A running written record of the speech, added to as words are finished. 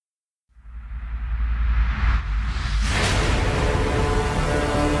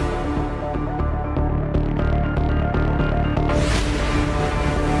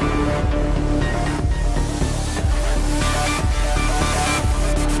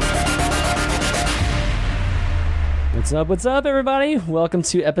What's up, everybody? Welcome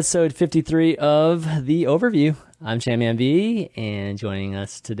to episode 53 of the Overview. I'm Champion B, and joining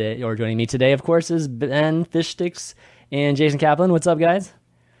me today, of course, is Ben Fishsticks and Jason Kaplan. What's up, guys?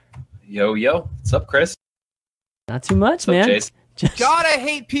 Yo. What's up, Chris? Not too much, man. God, I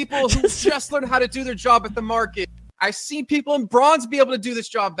hate people who just learn how to do their job at the market. I see people in bronze be able to do this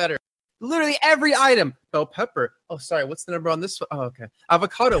job better. Literally every item. Bell pepper. Oh, sorry. What's the number on this one? Oh, okay.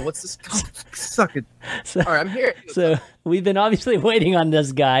 Avocado. What's this? Oh, suck it. All right, I'm here. So we've been obviously waiting on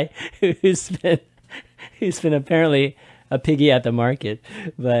this guy who's been apparently a piggy at the market,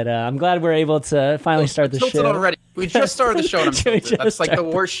 but I'm glad we're able to finally start the show. Already. We just started the show. And I'm tilted. That's like the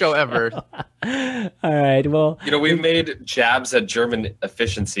worst show ever. All right. Well, we've made jabs at German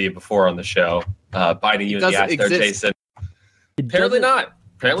efficiency before on the show, biting you in the ass there, Jason. Apparently not.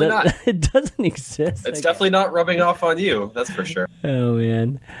 It doesn't exist. It's definitely not rubbing off on you. That's for sure. Oh,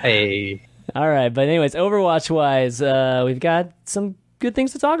 man. Hey. All right. But anyways, Overwatch-wise, we've got some good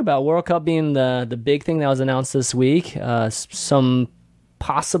things to talk about. World Cup being the big thing that was announced this week. Some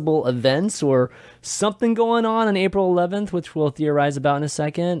possible events or something going on April 11th, which we'll theorize about in a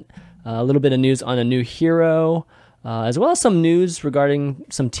second. A little bit of news on a new hero, as well as some news regarding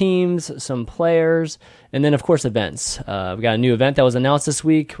some teams, some players, and then, of course, events. We've got a new event that was announced this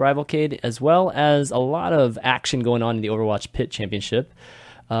week, Rivalcade, as well as a lot of action going on in the Overwatch Pit Championship.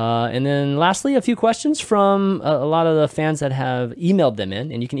 And then lastly, a few questions from a lot of the fans that have emailed them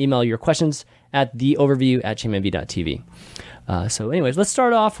in, and you can email your questions at theoverview@championb.tv. So anyways, let's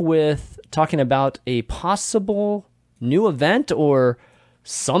start off with talking about a possible new event or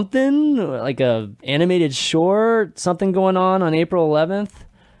something, like a animated short, something going on April 11th.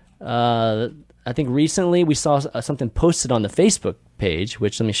 I think recently we saw something posted on the Facebook page,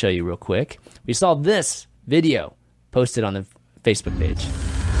 which let me show you real quick. We saw this video posted on the Facebook page.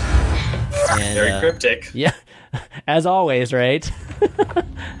 And, very cryptic. Yeah, as always, right?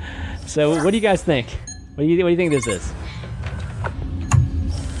 So what do you guys think? What do you think this is?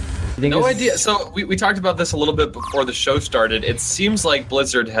 No idea. So we talked about this a little bit before the show started. It seems like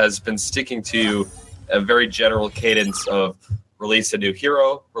Blizzard has been sticking to a very general cadence of release a new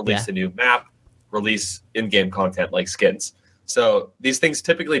hero, release a new map, release in-game content like skins. So these things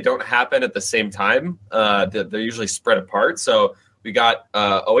typically don't happen at the same time. They're usually spread apart. So we got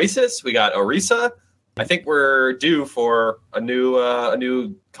Oasis, we got Orisa. I think we're due for a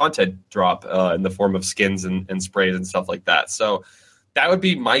new content drop in the form of skins and sprays and stuff like that. So that would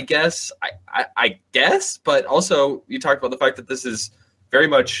be my guess, I guess. But also, you talked about the fact that this is very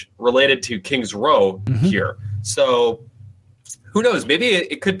much related to King's Row here. So who knows? Maybe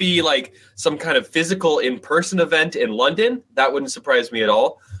it could be like some kind of physical in-person event in London. That wouldn't surprise me at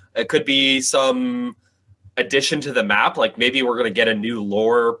all. It could be some addition to the map. Like maybe we're going to get a new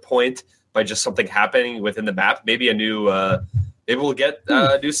lore point by just something happening within the map. Maybe maybe we'll get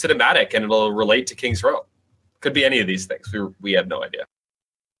a new cinematic and it'll relate to King's Row. Could be any of these things. We have no idea.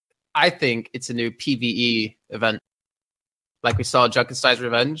 I think it's a new PvE event. Like we saw Junkenstein's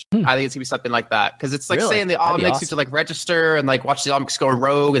Revenge. I think it's going to be something like that. Because it's like saying the Omnics you have to like register and like watch the Omnics go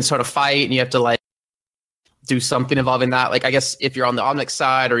rogue and sort of fight. And you have to like do something involving that. Like I guess if you're on the Omnics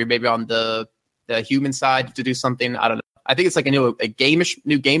side or you're maybe on the human side, you have to do something. I don't know. I think it's like a new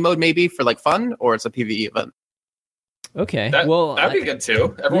game mode maybe for like fun, or it's a PvE event. Okay. That'd be good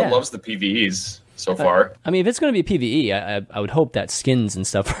too. Everyone loves the PvEs so far. I mean, if it's going to be PvE, I would hope that skins and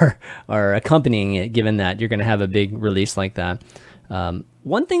stuff are accompanying it, given that you're going to have a big release like that.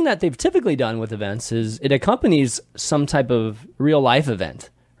 One thing that they've typically done with events is it accompanies some type of real life event,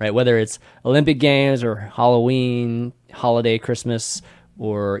 right? Whether it's Olympic Games or Halloween, holiday, Christmas,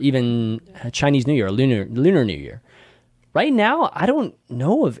 or even Chinese New Year, or Lunar New Year. Right now, I don't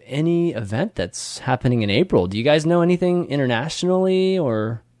know of any event that's happening in April. Do you guys know anything internationally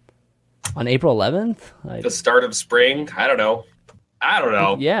or on April 11th? The start of spring? I don't know.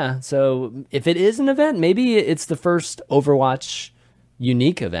 Yeah, so if it is an event, maybe it's the first Overwatch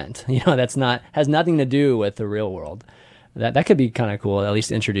unique event. Has nothing to do with the real world. That could be kind of cool. At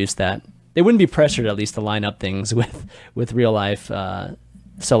least introduce that. They wouldn't be pressured at least to line up things with real life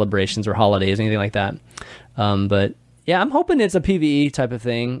celebrations or holidays, anything like that. But yeah, I'm hoping it's a PvE type of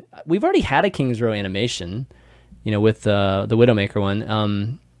thing. We've already had a King's Row animation, with the Widowmaker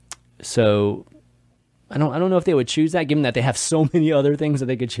one. So I don't know if they would choose that, given that they have so many other things that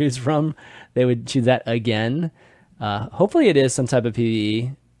they could choose from. They would choose that again. Hopefully it is some type of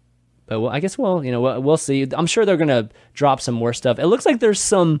PvE. But I guess we'll see. I'm sure they're gonna drop some more stuff. It looks like there's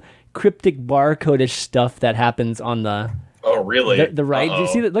some cryptic barcode-ish stuff that happens on the. Oh, really? The right. Do you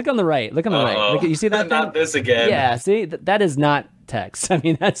see that? Look on the right. Look on the right. You see that? Not this again. Yeah. See, that is not text. I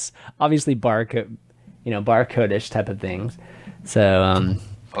mean, that's obviously barcode. barcode-ish type of things. So,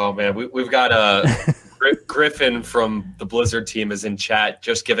 oh man, we've got Griffin from the Blizzard team is in chat,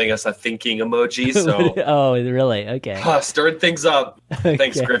 just giving us a thinking emoji. So, oh, really? Okay. Stirring things up. Okay.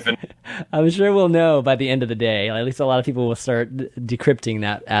 Thanks, Griffin. I'm sure we'll know by the end of the day. At least a lot of people will start decrypting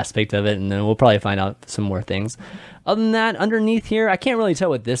that aspect of it, and then we'll probably find out some more things. Other than that, underneath here, I can't really tell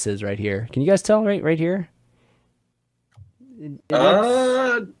what this is right here. Can you guys tell right here?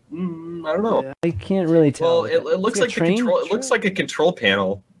 I don't know. I can't really tell. Well, it looks like the control. It looks like a control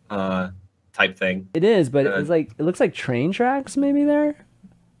panel type thing. It is, but it looks like train tracks maybe there,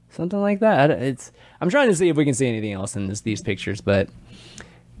 something like that. I'm trying to see if we can see anything else in these pictures, but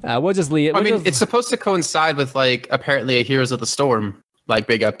we'll just leave. It's supposed to coincide with apparently a Heroes of the Storm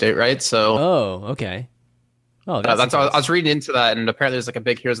big update, right? So. Oh, okay. Oh, that's I was reading into that, and apparently there's a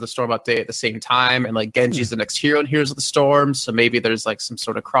big Heroes of the Storm update at the same time, and Genji's the next hero in Heroes of the Storm, so maybe there's some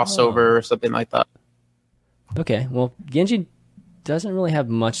sort of crossover or something like that. Okay, well, Genji doesn't really have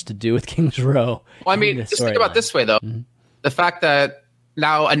much to do with King's Row. Well, just think about it this way though: the fact that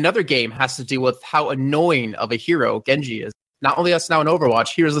now another game has to deal with how annoying of a hero Genji is. Not only us now in Overwatch,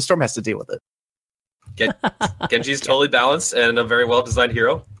 Heroes of the Storm has to deal with it. Genji's totally balanced and a very well designed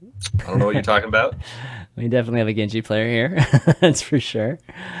hero. I don't know what you're talking about. We definitely have a Genji player here. That's for sure.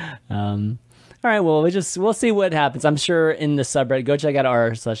 All right, well, we'll see what happens. I'm sure in the subreddit, go check out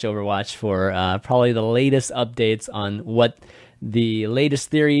r/Overwatch for probably the latest updates on what the latest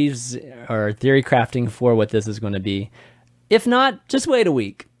theories or theory crafting for what this is going to be. If not, just wait a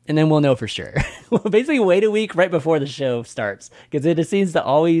week, and then we'll know for sure. We'll basically wait a week right before the show starts, because it seems to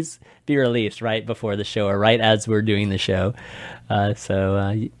always be released right before the show or right as we're doing the show.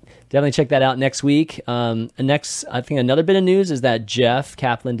 Definitely check that out next week. Next, I think another bit of news is that Jeff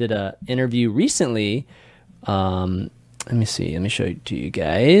Kaplan did an interview recently. Let me see. Let me show it to you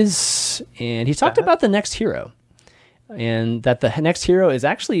guys. And he talked about the next hero. And that the next hero is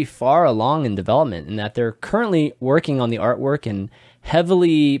actually far along in development, and that they're currently working on the artwork and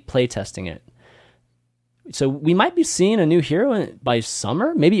heavily playtesting it. So we might be seeing a new hero by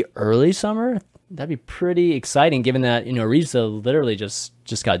summer, maybe early summer. That'd be pretty exciting, given that Orisa literally just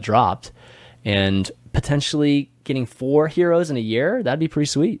got dropped, and potentially getting 4 heroes in a year. That'd be pretty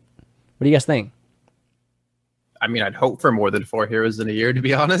sweet. What do you guys think? I'd hope for more than 4 heroes in a year, to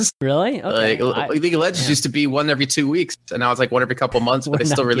be honest. Really? Okay. League of Legends used to be one every 2 weeks, and now it's one every couple months. But they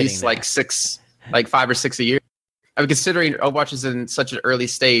still release 6, 5 or 6 a year. Considering Overwatch is in such an early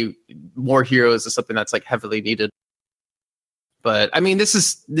state, more heroes is something that's heavily needed. But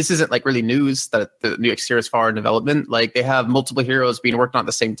this isn't really news that the new hero is far in development. They have multiple heroes being worked on at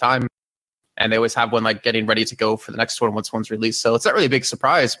the same time, and they always have one getting ready to go for the next one once one's released. So it's not really a big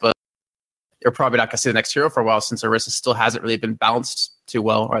surprise, but you're probably not going to see the next hero for a while, since Orisa still hasn't really been balanced too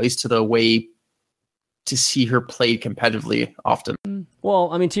well, or at least to the way to see her played competitively often.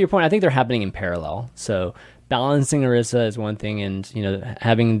 Well, to your point, I think they're happening in parallel. So balancing Orisa is one thing, and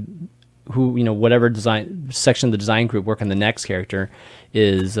having whatever design section of the design group work on the next character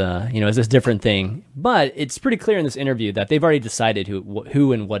is is this different thing. But it's pretty clear in this interview that they've already decided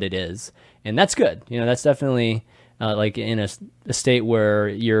who and what it is, and that's good. That's definitely in a state where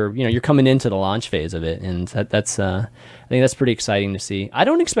you're coming into the launch phase of it, and that's I think that's pretty exciting to see. I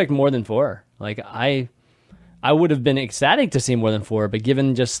don't expect more than 4. I would have been ecstatic to see more than 4, but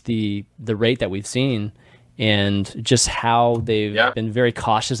given just the rate that we've seen, and just how they've been very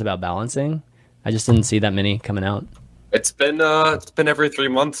cautious about balancing, I just didn't see that many coming out. It's been every 3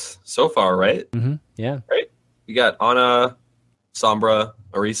 months so far, right? Mm-hmm. Yeah. Right. You got Ana, Sombra,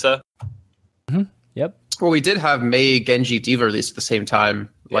 Orisa. Mm-hmm. Yep. Well, we did have Mei, Genji, Diva released at the same time,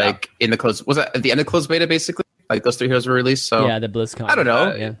 in the close. Was that at the end of closed beta, basically? Those 3 heroes were released. So yeah, the BlizzCon. I don't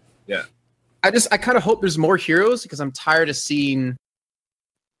know. Yeah. I kind of hope there's more heroes, because I'm tired of seeing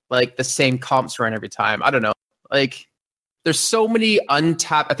the same comps run every time. I don't know. There's so many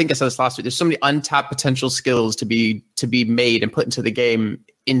untapped. I think I said this last week. There's so many untapped potential skills to be made and put into the game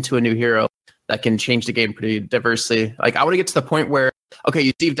into a new hero that can change the game pretty diversely. I want to get to the point where, okay,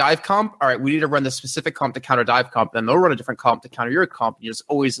 you see dive comp. All right, we need to run this specific comp to counter dive comp. Then they'll run a different comp to counter your comp. You're just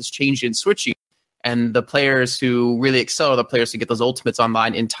always just changing and switching. And the players who really excel are the players who get those ultimates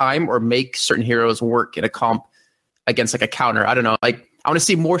online in time, or make certain heroes work in a comp against a counter. I don't know. I want to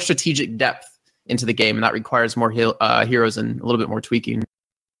see more strategic depth into the game, and that requires more heroes and a little bit more tweaking.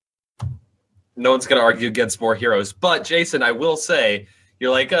 No one's going to argue against more heroes, but Jason, I will say,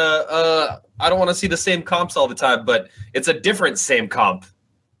 you're I don't want to see the same comps all the time, but it's a different same comp.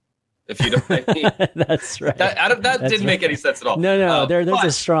 If you don't, that's right. That didn't make any sense at all. No, there's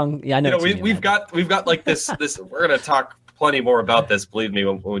a strong. Yeah, I know. We've got this. We're going to talk plenty more about this, believe me,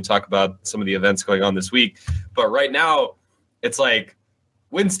 when we talk about some of the events going on this week. But right now, it's like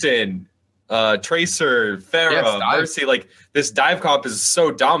Winston, Tracer, Pharah, Mercy. Like this dive comp is so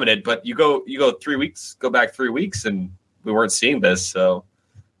dominant. But you go 3 weeks, go back 3 weeks, and we weren't seeing this. So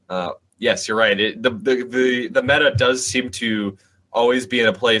yes, you're right. The meta does seem to always be in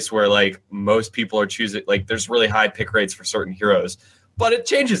a place where like most people are choosing. Like there's really high pick rates for certain heroes, but it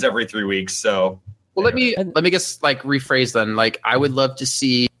changes every 3 weeks. So. Well, let me just like rephrase then. Like, I would love to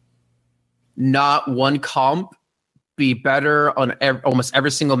see not one comp be better on almost every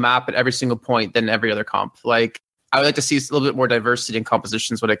single map at every single point than every other comp. Like, I would like to see a little bit more diversity in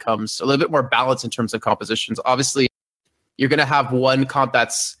compositions when it comes, a little bit more balance in terms of compositions. Obviously, you're going to have one comp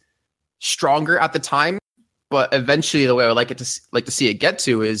that's stronger at the time, but eventually, the way I would like to see it get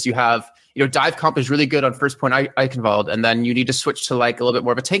to is you have. Dive comp is really good on first point Eichenwald, and then you need to switch to like a little bit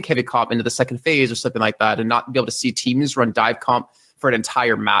more of a tank heavy comp into the second phase or something like that, and not be able to see teams run dive comp for an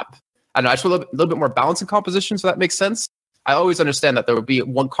entire map. I don't know, I just want a little bit more balance in composition, so that makes sense. I always understand that there would be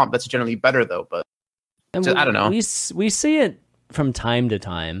one comp that's generally better though, but I don't know. We see it from time to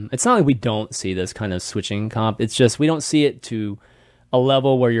time. It's not like we don't see this kind of switching comp. It's just we don't see it to a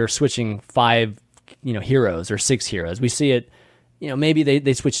level where you're switching 5, heroes or 6 heroes. We see it. Maybe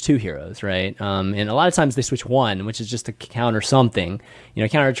they switch 2 heroes, right? And a lot of times they switch 1, which is just to counter something.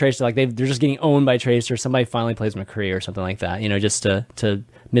 Counter Tracer, like they're just getting owned by Tracer. Somebody finally plays McCree or something like that, just to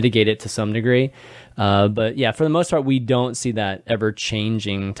mitigate it to some degree. But yeah, for the most part, we don't see that ever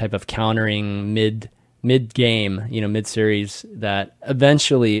changing type of countering mid game, mid series that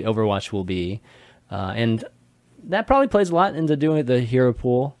eventually Overwatch will be. And that probably plays a lot into doing the hero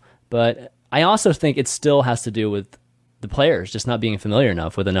pool. But I also think it still has to do with the players just not being familiar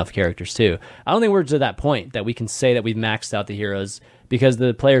enough with enough characters too. I don't think we're to that point that we can say that we've maxed out the heroes because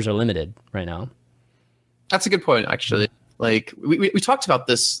the players are limited right now. That's a good point, actually. Like we talked about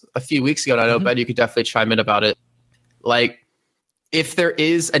this a few weeks ago, and I know Ben, you could definitely chime in about it. Like if there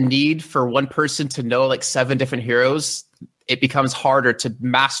is a need for one person to know like 7 different heroes, it becomes harder to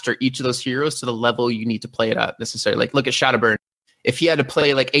master each of those heroes to the level you need to play it at necessarily. Like look at Shadowburn. If he had to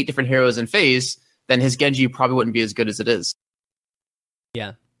play like 8 different heroes in phase, then his Genji probably wouldn't be as good as it is.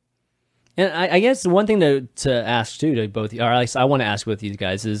 Yeah. And I guess one thing to ask too to both, or at least I want to ask both of you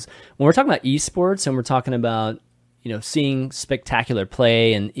guys, is when we're talking about esports and we're talking about seeing spectacular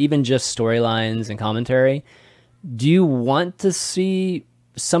play and even just storylines and commentary, do you want to see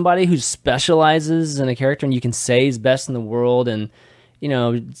somebody who specializes in a character and you can say is best in the world? And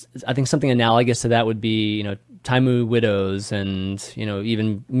I think something analogous to that would be Taimu Widows and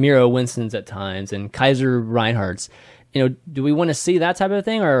even Miro Winstons at times and Kaiser Reinhardt's. Do we want to see that type of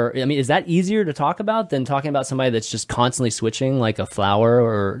thing? Or is that easier to talk about than talking about somebody that's just constantly switching like a Flower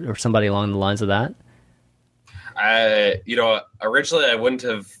or somebody along the lines of that? Originally I wouldn't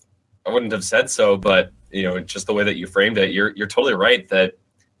have said so, but just the way that you framed it, you're totally right that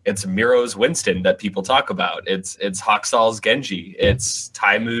it's Miro's Winston that people talk about. It's Haksaal's Genji. It's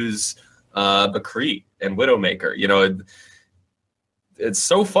Taimu's McCree and Widowmaker. It's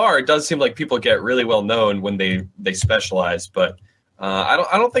so far it does seem like people get really well known when they specialize, but I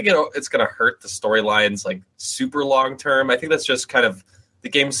don't think it's going to hurt the storylines like super long term. I think that's just kind of the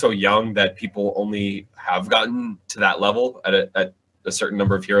game's so young that people only have gotten to that level at a certain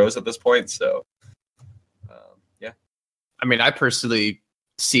number of heroes at this point. So yeah, I personally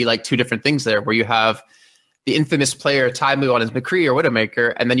see like 2 different things there, where you have the infamous player Taimu on his McCree or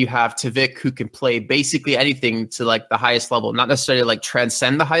Widowmaker, and then you have Tavik, who can play basically anything to like the highest level, not necessarily like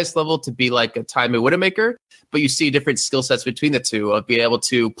transcend the highest level to be like a Taimu Widowmaker, but you see different skill sets between the two of being able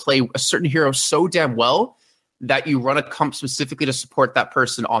to play a certain hero so damn well that you run a comp specifically to support that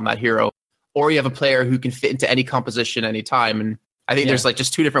person on that hero, or you have a player who can fit into any composition anytime. And I think there's like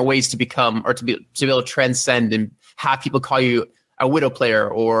just 2 different ways to become, or to be able to transcend and have people call you a Widow player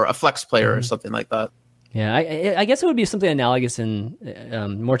or a Flex player or something like that. Yeah, I guess it would be something analogous in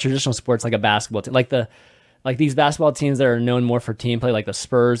more traditional sports, like a basketball team, like these basketball teams that are known more for team play, like the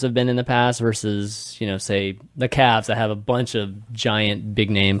Spurs have been in the past, versus say the Cavs that have a bunch of giant big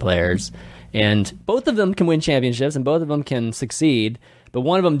name players, and both of them can win championships and both of them can succeed, but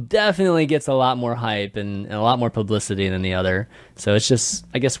one of them definitely gets a lot more hype and a lot more publicity than the other. So it's just,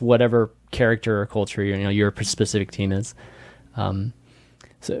 I guess, whatever character or culture your specific team is.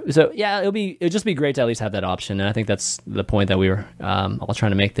 So yeah, it'll just be great to at least have that option, and I think that's the point that we were all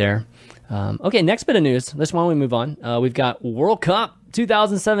trying to make there. Okay, next bit of news. This one we move on. We've got World Cup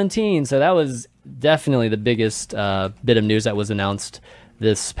 2017. So that was definitely the biggest bit of news that was announced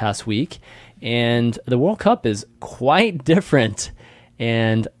this past week, and the World Cup is quite different,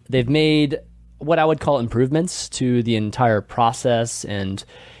 and they've made what I would call improvements to the entire process, and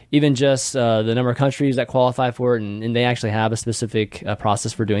even just the number of countries that qualify for it, and they actually have a specific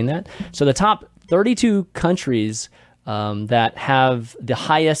process for doing that. So the top 32 countries that have the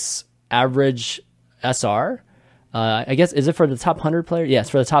highest average SR, I guess, is it for the top 100 players? Yes,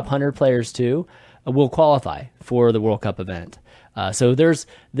 for the top 100 players too, will qualify for the World Cup event. So there's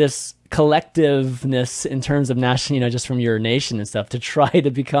this collectiveness in terms of national, just from your nation and stuff, to try to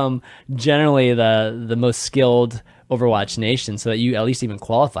become generally the most skilled Overwatch nation, so that you at least even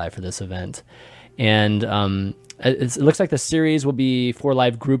qualify for this event. And it looks like the series will be 4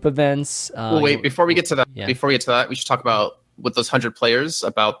 live group events. Wait, before we get to that, we should talk about, with those 100 players,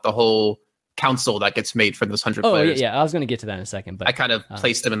 about the whole council that gets made for those 100 players. Yeah, I was going to get to that in a second, but I kind of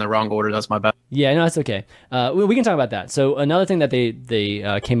placed them in the wrong order. That's my bad. Yeah, no, that's okay. We can talk about that. So another thing that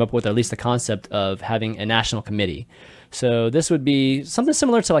they came up with, or at least the concept of having a national committee. So this would be something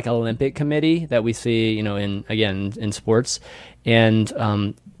similar to like an Olympic committee that we see, in sports,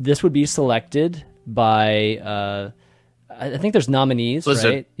 and this would be selected by. I think there's nominees,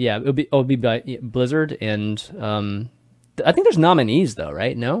 Blizzard. Right? Yeah, it would be by Blizzard, and I think there's nominees though,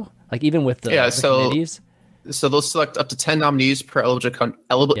 right? No, like even with the committees. So they'll select up to 10 nominees per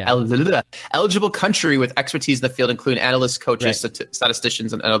eligible country with expertise in the field, including analysts, coaches,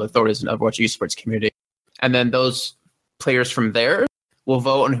 statisticians, and other authorities in the Overwatch esports community. And then those players from there will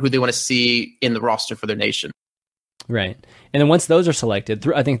vote on who they want to see in the roster for their nation. Right. And then once those are selected,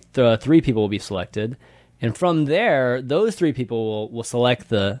 I think the 3 people will be selected. And from there, those 3 people will select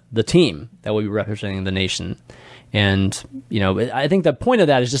the team that will be representing the nation. And, I think the point of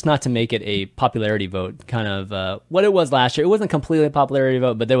that is just not to make it a popularity vote, kind of what it was last year. It wasn't completely a popularity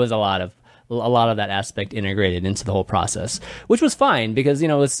vote, but there was a lot of that aspect integrated into the whole process, which was fine because,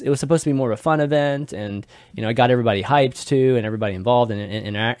 it was supposed to be more of a fun event, and, it got everybody hyped too, and everybody involved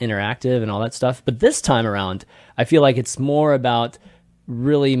and interactive and all that stuff. But this time around, I feel like it's more about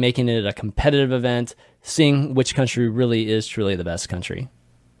really making it a competitive event, seeing which country really is truly the best country.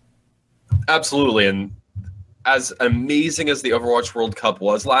 Absolutely. And as amazing as the Overwatch World Cup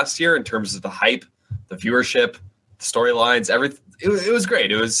was last year in terms of the hype, the viewership, the storylines, everything, it was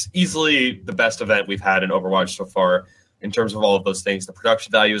great. It was easily the best event we've had in Overwatch so far in terms of all of those things. The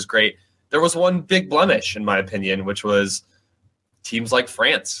production value was great. There was one big blemish, in my opinion, which was teams like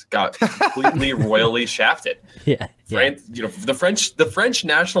France got completely royally shafted. France, the French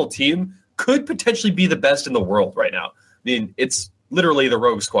national team could potentially be the best in the world right now. I mean, it's literally the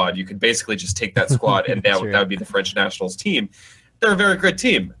rogue squad. You could basically just take that squad and that would be the French nationals team. They're a very good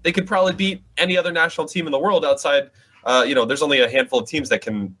team. They could probably beat any other national team in the world outside. There's only a handful of teams that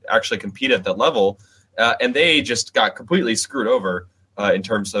can actually compete at that level. And they just got completely screwed over in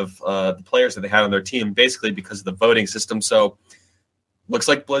terms of the players that they had on their team, basically because of the voting system. So looks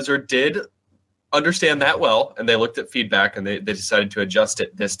like Blizzard did understand that well, and they looked at feedback and they decided to adjust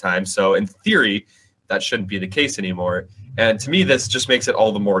it this time. So in theory, that shouldn't be the case anymore. And to me, this just makes it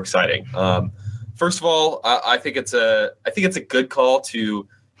all the more exciting. First of all, I think it's a good call to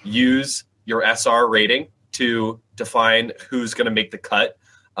use your SR rating to define who's going to make the cut.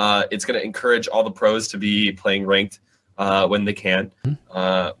 It's going to encourage all the pros to be playing ranked when they can,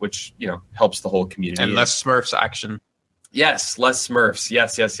 which helps the whole community. And less Smurfs action. Yes, less Smurfs.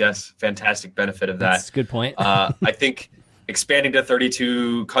 Yes. Fantastic benefit of that. That's a good point. I think expanding to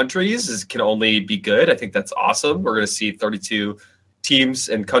 32 countries can only be good. I think that's awesome. We're going to see 32 teams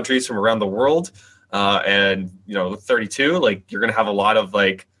and countries from around the world. And 32, you're going to have a lot of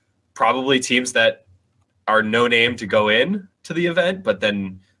probably teams that are no name to go in to the event, but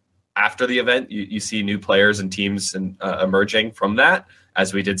then after the event, you see new players and teams emerging from that,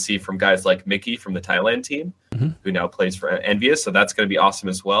 as we did see from guys like Mickey from the Thailand team, who now plays for Envious. So that's going to be awesome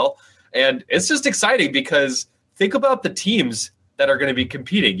as well. And it's just exciting because think about the teams that are going to be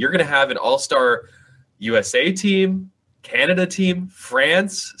competing. You're going to have an all-star USA team, Canada team,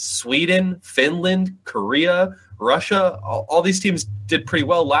 France, Sweden, Finland, Korea, Russia. All these teams did pretty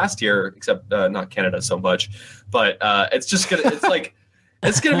well last year, except not Canada so much. But it's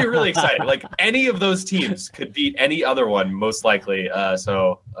going to be really exciting. Any of those teams could beat any other one, most likely.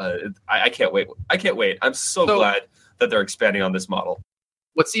 So I can't wait. I'm so glad that they're expanding on this model.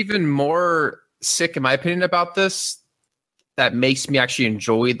 What's even more sick, in my opinion, about this, that makes me actually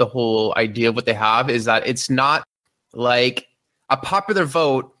enjoy the whole idea of what they have, is that it's not like a popular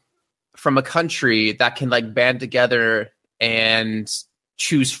vote from a country that can band together and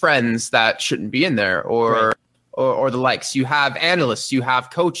choose friends that shouldn't be in there, or the likes. You have analysts, you have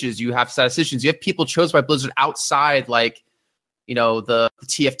coaches, you have statisticians, you have people chosen by Blizzard outside, the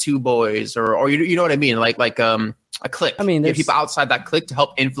TF2 boys, or you know what I mean, a clique. I mean, you have people outside that clique to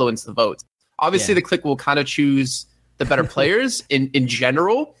help influence the vote. Obviously, the clique will kind of choose the better players in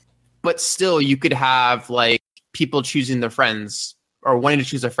general, but still, you could have like people choosing their friends or wanting to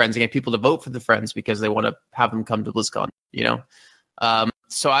choose their friends and get people to vote for the friends because they want to have them come to BlizzCon.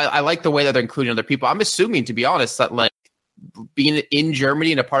 So I like the way that they're including other people. I'm assuming, to be honest, that like being in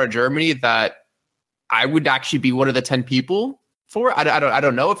Germany and a part of Germany, that I would actually be one of the 10 people for. I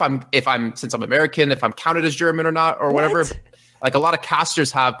don't know if I'm since I'm American, if I'm counted as German or not or whatever. Like a lot of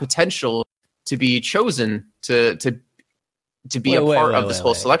casters have potential to be chosen to be a part of this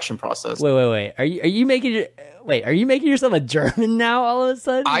whole selection process. Wait. Are you making yourself a German now all of a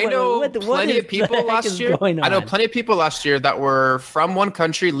sudden? I know plenty of people last year. I know plenty of people last year that were from one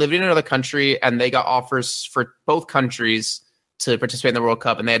country, living in another country, and they got offers for both countries to participate in the World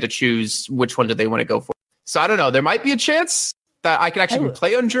Cup, and they had to choose which one did they want to go for. So I don't know. There might be a chance that I could actually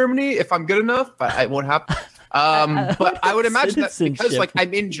play on Germany if I'm good enough, but it won't happen. But I would imagine that because like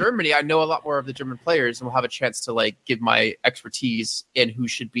I'm in Germany, I know a lot more of the German players and will have a chance to like give my expertise in who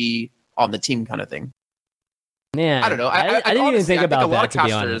should be on the team kind of thing. Man, I don't know. I didn't even think about that, to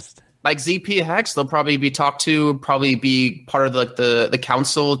be honest. Like ZP and Hex, they'll probably be talked to, probably be part of the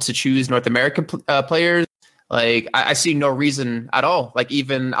council to choose North American players. Like I see no reason at all. Like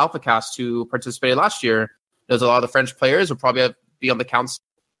even AlphaCast, who participated last year, there's a lot of the French players will probably be on the council.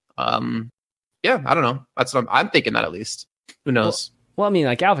 Yeah, I don't know. That's what I'm thinking, that at least. Who knows? Well, I mean,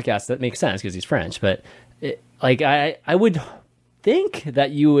 like AlphaCast, that makes sense because he's French. But I would think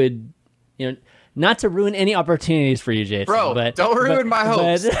that you would, not to ruin any opportunities for you, Jason. Bro, but don't ruin my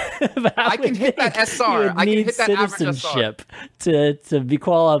hopes. But I can hit that SR. I can hit that citizenship to be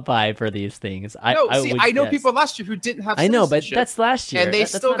qualified for these things. I know people last year who didn't have. I know, but that's last year, and they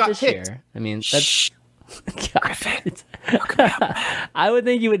still got picked. Year. I mean, that's. I would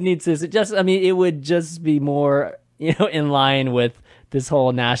think you would need to just. I mean, it would just be more, in line with this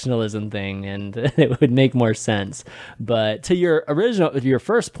whole nationalism thing, and it would make more sense. But to your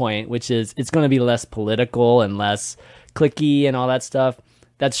first point, which is it's going to be less political and less cliquey and all that stuff.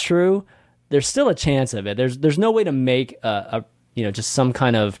 That's true. There's still a chance of it. There's no way to make just some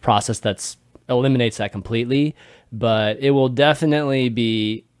kind of process that's eliminates that completely, but it will definitely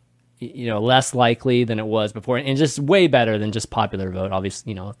be less likely than it was before, and just way better than just popular vote.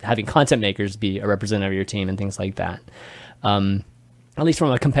 Obviously, having content makers be a representative of your team and things like that. At least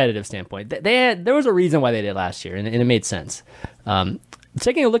from a competitive standpoint, there was a reason why they did last year, and it made sense.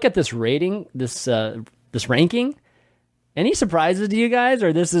 Taking a look at this rating, this ranking, any surprises to you guys,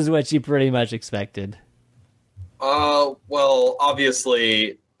 or this is what you pretty much expected? Well,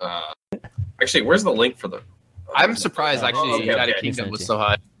 obviously, actually, where's the link for the? I'm surprised actually. United Kingdom was so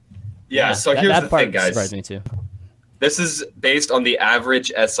high. Yeah, so here's the thing, guys. Surprised me too. This is based on the average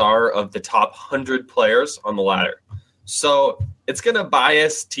SR of the top 100 players on the ladder. So it's going to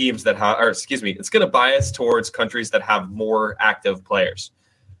bias teams that have, it's going to bias towards countries that have more active players.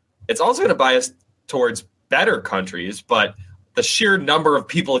 It's also going to bias towards better countries, but the sheer number of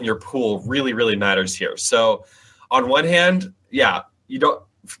people in your pool really, really matters here. So on one hand,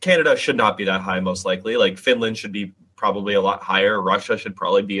 Canada should not be that high, most likely. Like Finland should be probably a lot higher. Russia should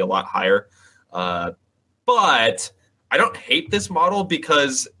probably be a lot higher. But I don't hate this model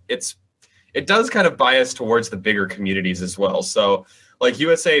because it does kind of bias towards the bigger communities as well. So like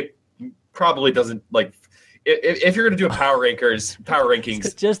USA probably doesn't like if you're going to do power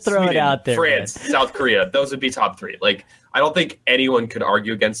rankings, just throw Sweden, it out there. France, South Korea, those would be top 3. Like I don't think anyone could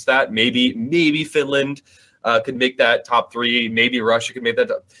argue against that. Maybe Finland could make that top 3. Maybe Russia could make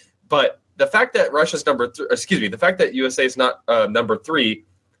that. But the fact that Russia's the fact that USA is not number 3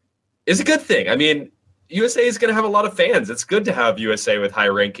 is a good thing. I mean, USA is going to have a lot of fans. It's good to have USA with high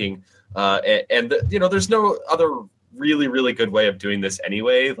ranking. There's no other really, really good way of doing this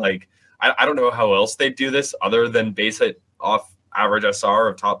anyway. Like, I don't know how else they do this other than base it off average SR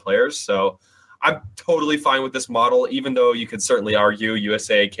of top players. So I'm totally fine with this model, even though you could certainly argue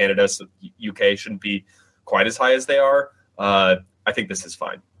USA, Canada, UK shouldn't be quite as high as they are. I think this is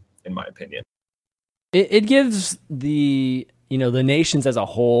fine, in my opinion. It gives the nations as a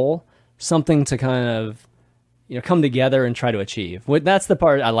whole something to kind of come together and try to achieve. That's the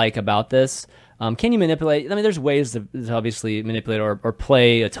part I like about this. Can you manipulate? I mean, there's ways to obviously manipulate or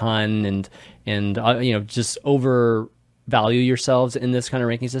play a ton and just overvalue yourselves in this kind of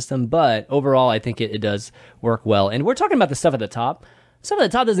ranking system. But overall, I think it does work well. And we're talking about the stuff at the top. Stuff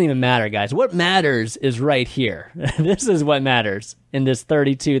at the top doesn't even matter, guys. What matters is right here. This is what matters in this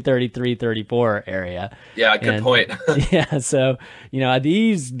 32, 33, 34 area. Yeah, good point. Yeah, so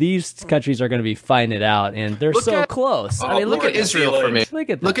these countries are going to be fighting it out, and they're close. I mean, look at Israel for me.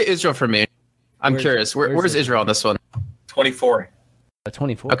 Look at Israel for me. I'm curious. Where's Israel on this one? 24.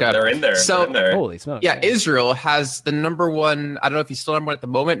 24. Okay, they're in there. So, they're in there. Holy smokes. Yeah, Israel has the number one, I don't know if he's still number one at the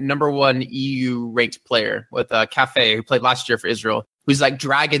moment, number one EU ranked player with Cafe, who played last year for Israel, who's like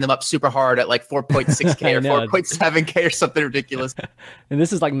dragging them up super hard at like 4.6K or 4.7K or something ridiculous. And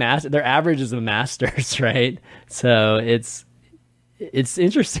this is like their average is a Masters, right? So it's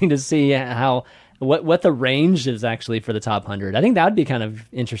interesting to see what the range is actually for the top 100. I think that would be kind of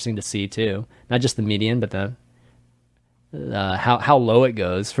interesting to see too. Not just the median, but the how low it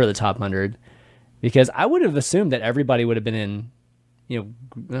goes for the top 100, because I would have assumed that everybody would have been in,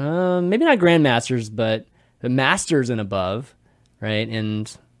 maybe not Grandmasters, but the Masters and above, right? And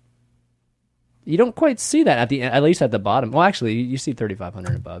you don't quite see that at least at the bottom. Well, actually, you see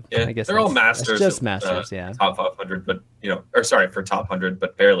 3,500 above. Yeah, I guess they're all Masters. Just Masters, yeah. Top 500, but for top 100,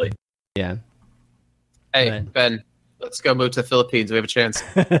 but barely. Yeah. Hey, Ben. Let's go move to the Philippines. We have a chance.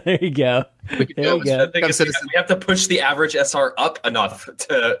 There you go. We have to push the average SR up enough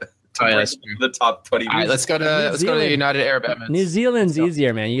to the top 20. All right, let's go to the United Arab Emirates. New Zealand's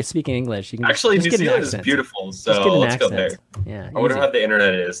easier, man. You speak English. You can actually New Zealand is beautiful, so let's go there. Yeah, I wonder how the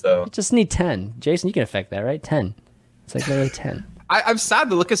internet is though. You just need 10. Jason, you can affect that, right? 10. It's like literally 10. I'm sad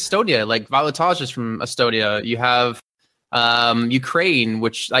to look at Estonia. Like Valotage is from Estonia. You have Ukraine,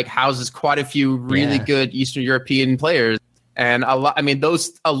 which like houses quite a few really good Eastern European players, and a lot. I mean,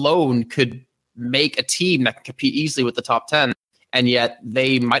 those alone could make a team that can compete easily with the top 10, and yet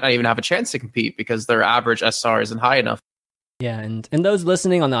they might not even have a chance to compete because their average SR isn't high enough. Yeah, and those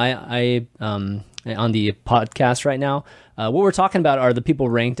listening on the on the podcast right now, what we're talking about are the people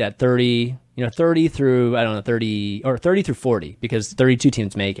ranked at 30. 30 through, 30 through 40, because 32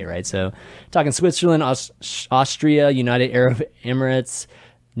 teams make it, right? So talking Switzerland, Austria, United Arab Emirates,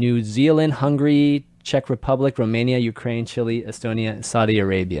 New Zealand, Hungary, Czech Republic, Romania, Ukraine, Chile, Estonia, Saudi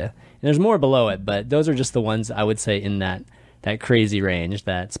Arabia. And there's more below it, but those are just the ones I would say in that crazy range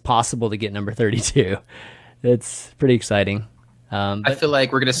that's possible to get number 32. It's pretty exciting. I feel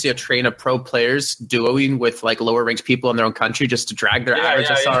like we're going to see a train of pro players duoing with like lower ranked people in their own country just to drag their average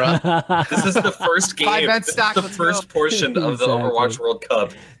SR up. This is the first game. The first portion of the Overwatch World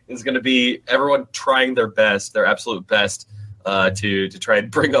Cup is going to be everyone trying their best, their absolute best, to try and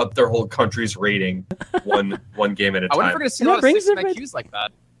bring up their whole country's rating one game at a time. I wonder if we're going to see a lot of 6IQs like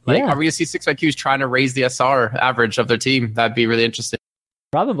that. Like, are we going to see 6IQs trying to raise the SR average of their team? That'd be really interesting.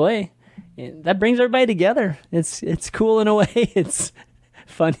 Probably. That brings everybody together. It's cool in a way. It's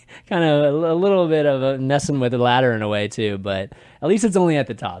fun, kind of a little bit of a messing with the ladder in a way too. But at least it's only at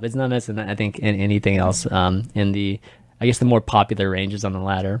the top. It's not messing, I think, in anything else in the more popular ranges on the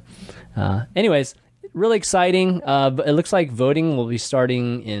ladder. Anyways, really exciting. But it looks like voting will be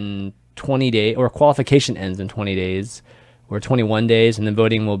starting in 20 days, or qualification ends in 20 days, or 21 days, and then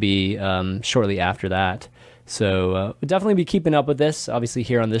voting will be shortly after that. So we'll definitely be keeping up with this, obviously,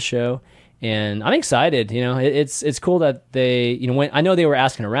 here on this show. And I'm excited. It's cool that they, when I know they were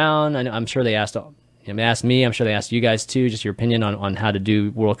asking around. I'm sure they asked me. I'm sure they asked you guys too, just your opinion on how to do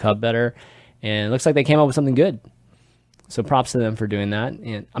World Cup better. And it looks like they came up with something good. So props to them for doing that.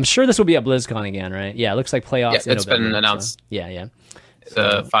 And I'm sure this will be at BlizzCon again, right? Yeah, it looks like playoffs. Yeah, it's been announced. So, yeah.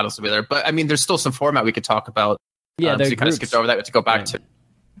 The finals will be there. But I mean, there's still some format we could talk about. Yeah, so we kind of skipped over that to go back to.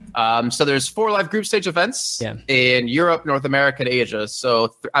 So there's 4 live group stage events in Europe, North America, and Asia.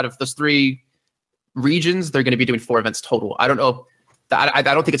 So out of those 3 regions, they're going to be doing 4 events total. I don't know. I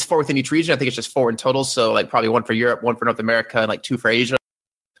don't think it's 4 within each region. I think it's just 4 in total. So like probably 1 for Europe, 1 for North America, and like 2 for Asia.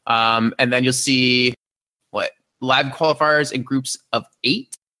 And then you'll see live qualifiers in groups of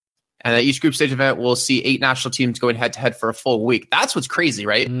 8. And at each group stage event, we'll see 8 national teams going head to head for a full week. That's what's crazy,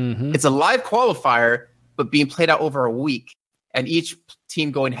 right? Mm-hmm. It's a live qualifier, but being played out over a week. And each team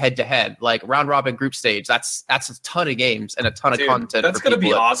going head to head, like round robin group stage. That's a ton of games and a ton of content. That's going to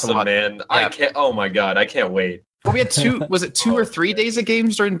be awesome, man. Yeah. I can't. Oh my god, I can't wait. Well, we had 2. Was it 2 or 3 days of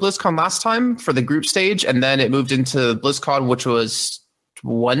games during BlizzCon last time for the group stage, and then it moved into BlizzCon, which was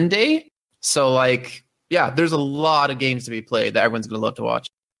 1 day. So there's a lot of games to be played that everyone's going to love to watch.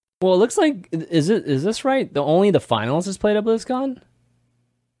 Well, it looks like is this right? Only the finals is played at BlizzCon.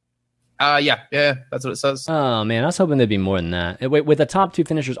 Yeah, that's what it says. Oh man, I was hoping there'd be more than that. With the top 2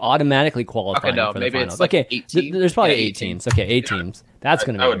 finishers automatically qualifying for the finals. It's like 18. There's probably 8 teams. Okay, 8 teams. That's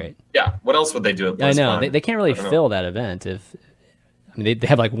going to be great. Yeah. What else would they do at BlizzCon? I know they can't really fill that event if. I mean, they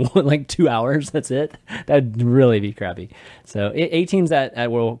have like 2 hours. That's it. That'd really be crappy. So 8 teams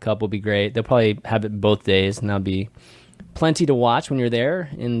at World Cup will be great. They'll probably have it both days, and that'll be plenty to watch when you're there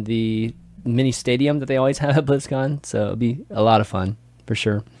in the mini stadium that they always have at BlizzCon. So it'll be a lot of fun for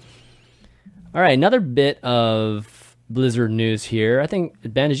sure. All right, another bit of Blizzard news here. I think,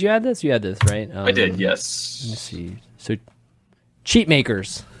 Ben, did you add this? You had this, right? I did, yes. Let me see. So cheat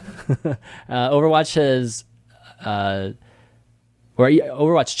makers. Overwatch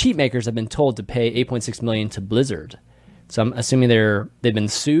Overwatch cheat makers have been told to pay $8.6 million to Blizzard. So I'm assuming they've been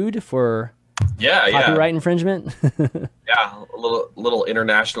sued for copyright infringement. Yeah, a little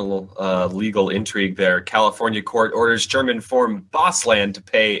international legal intrigue there. California court orders German firm Bossland to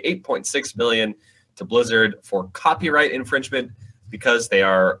pay $8.6 million to Blizzard for copyright infringement because they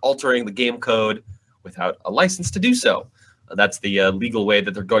are altering the game code without a license to do so. That's the legal way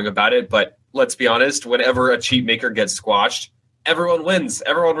that they're going about it. But let's be honest, whenever a cheat maker gets squashed, everyone wins.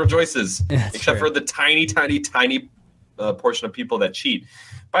 Everyone rejoices, except for the tiny portion of people that cheat.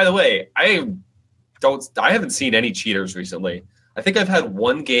 By the way, I haven't seen any cheaters recently. I think I've had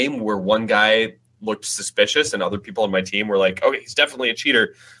one game where one guy looked suspicious and other people on my team were like, okay, he's definitely a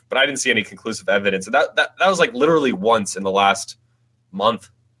cheater, but I didn't see any conclusive evidence. And that was like literally once in the last month.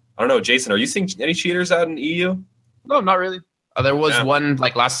 I don't know, Jason, are you seeing any cheaters out in EU? No, not really. There was one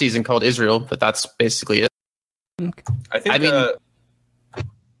like last season called Israel, but that's basically it. I think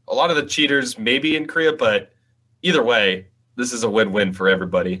a lot of the cheaters may be in Korea, but either way, this is a win-win for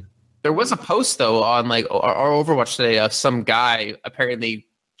everybody. There was a post, though, on like our Overwatch today of some guy apparently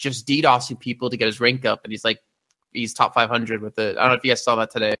just DDoSing people to get his rank up, and he's top 500 with it. I don't know if you guys saw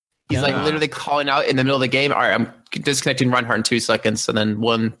that today. He's like literally calling out in the middle of the game, all right, I'm disconnecting Reinhardt in 2 seconds, and then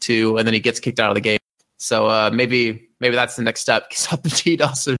 1, 2, and then he gets kicked out of the game. So maybe that's the next step. Stop the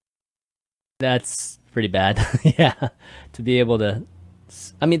DDoS. That's pretty bad. Yeah, to be able to.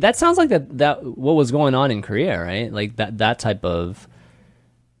 I mean, that sounds like that what was going on in Korea, right? Like that type of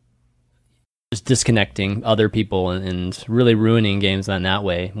just disconnecting other people and really ruining games in that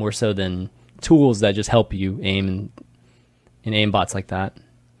way, more so than tools that just help you aim and aim bots like that.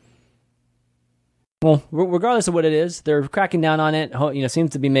 Well, regardless of what it is, they're cracking down on it. You know,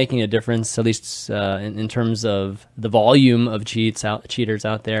 seems to be making a difference, at least in terms of the volume of cheaters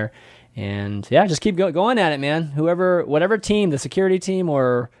out there. And yeah, just keep going at it, man. Whatever team, the security team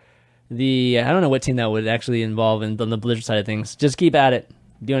or I don't know what team that would actually involve on the Blizzard side of things. Just keep at it.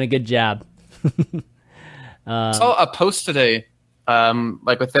 Doing a good job. I saw a post today,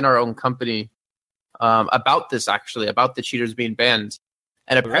 like within our own company, about this actually, about the cheaters being banned.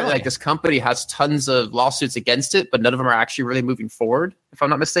 And apparently, like this company has tons of lawsuits against it, but none of them are actually really moving forward. If I'm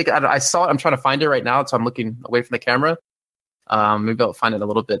not mistaken, I saw it. I'm trying to find it right now, so I'm looking away from the camera. Maybe I'll find it a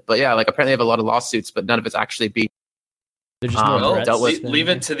little bit, but yeah, like apparently they have a lot of lawsuits, but none of it's actually being. They're just dealt with. Leave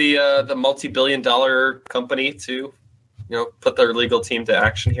it to the multi-billion-dollar company to, put their legal team to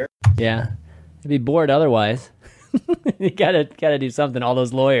action here. Yeah, they'd be bored otherwise. You gotta do something. All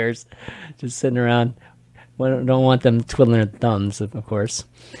those lawyers just sitting around. Don't want them twiddling their thumbs, of course.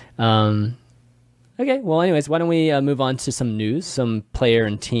 Okay, well, anyways, why don't we move on to some news, some player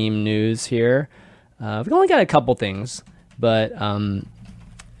and team news here. We've only got a couple things, but hold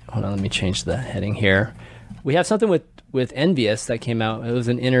on, let me change the heading here. We have something with Envious that came out. It was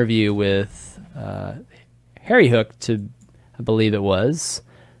an interview with Harry Hook, I believe it was.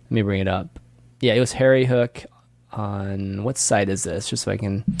 Let me bring it up. Yeah, it was Harry Hook on, what site is this? Just so I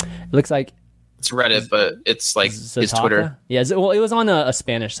can, it looks like, it's Reddit, but it's like Zataka? His Twitter. Yeah, well, it was on a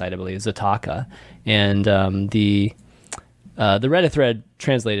Spanish site, I believe, Zataka, and the Reddit thread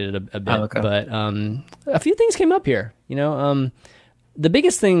translated it a bit. Oh, okay. But a few things came up here. The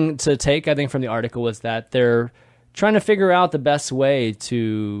biggest thing to take, I think, from the article was that they're trying to figure out the best way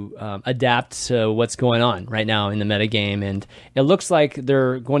to adapt to what's going on right now in the metagame, and it looks like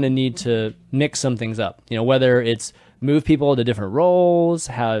they're going to need to mix some things up. Whether it's move people to different roles,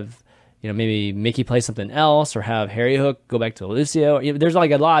 have maybe Mickey play something else, or have Harry Hook go back to Lucio. There's like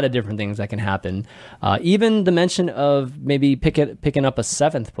a lot of different things that can happen. Even the mention of maybe picking up a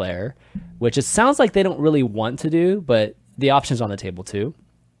 7th player, which it sounds like they don't really want to do, but the option's on the table too.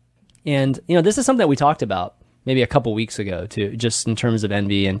 And, this is something that we talked about maybe a couple weeks ago too, just in terms of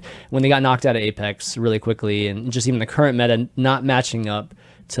Envy and when they got knocked out of Apex really quickly, and just even the current meta not matching up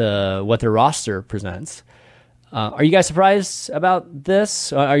to what their roster presents. Are you guys surprised about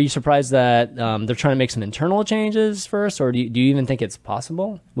this? Are you surprised that they're trying to make some internal changes first, or do you even think it's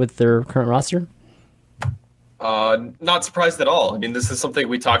possible with their current roster? Not surprised at all. I mean, this is something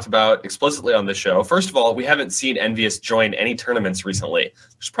we talked about explicitly on the show. First of all, we haven't seen Envious join any tournaments recently.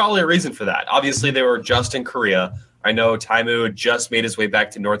 There's probably a reason for that. Obviously, they were just in Korea. I know Taimu just made his way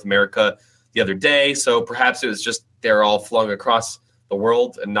back to North America the other day, so perhaps it was just they're all flung across the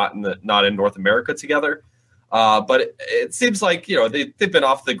world and not in North America together. But it seems like, they've been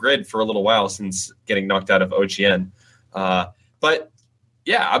off the grid for a little while since getting knocked out of OGN. But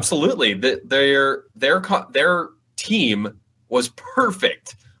yeah, absolutely. Their team was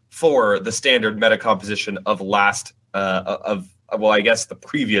perfect for the standard meta composition of last of well, I guess the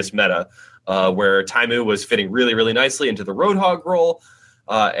previous meta, where Taimu was fitting really, really nicely into the Roadhog role.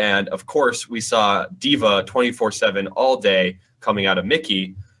 And of course, we saw Diva 24/7 all day coming out of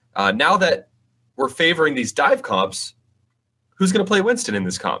Mickey. Now that we're favoring these dive comps, who's going to play Winston in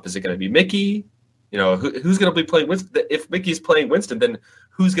this comp? Is it going to be Mickey? You know, who's going to be playing Winston? If Mickey's playing Winston, then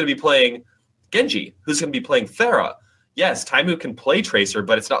who's going to be playing Genji? Who's going to be playing Pharah? Yes, Taimu can play Tracer,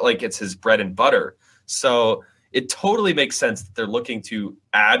 but it's not like it's his bread and butter. So it totally makes sense that they're looking to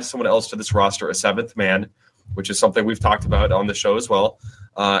add someone else to this roster, a seventh man, which is something we've talked about on the show as well.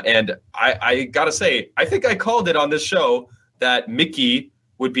 And I got to say, I think I called it on this show that Mickey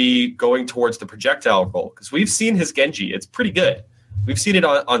would be going towards the projectile role, because we've seen his Genji. It's pretty good. We've seen it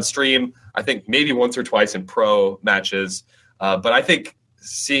on stream, I think maybe once or twice in pro matches. But I think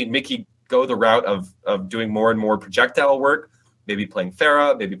seeing Mickey go the route of doing more and more projectile work, maybe playing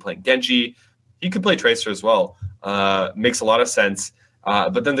Pharah, maybe playing Genji, he could play Tracer as well. Makes a lot of sense.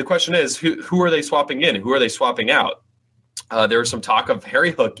 But then the question is, who are they swapping in? Who are they swapping out? There was some talk of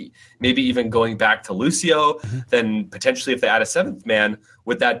Harry Hooky, maybe even going back to Lucio. Mm-hmm. Then potentially if they add a seventh man,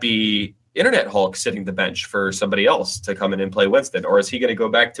 would that be Internet Hulk sitting the bench for somebody else to come in and play Winston? Or is he going to go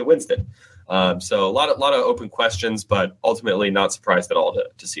back to Winston? So a lot of open questions, but ultimately not surprised at all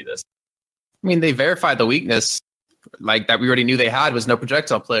to see this. I mean, they verified the weakness like that we already knew they had was no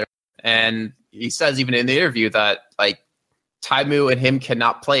projectile player. And he says even in the interview that like Taimu and him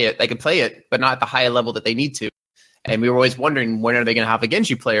cannot play it. They can play it, but not at the high level that they need to. And we were always wondering, when are they going to have a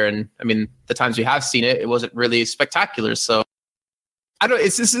Genji player? And I mean, the times we have seen it, it wasn't really spectacular. So I don't.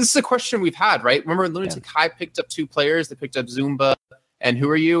 This is a question we've had, right? Remember, Lunatic High picked up 2 players. They picked up Zumba and Who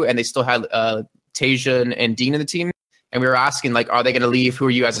Are You, and they still had Tasia and Dean in the team. And we were asking, like, are they going to leave Who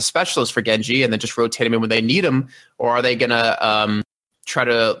Are You as a specialist for Genji and then just rotate him in when they need him, or are they going to try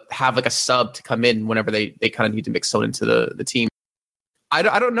to have like a sub to come in whenever they kind of need to mix someone into the team? I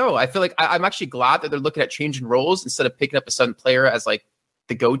don't know. I feel like I'm actually glad that they're looking at changing roles instead of picking up a sudden player as like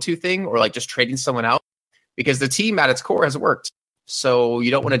the go-to thing, or like just trading someone out, because the team at its core has worked. So you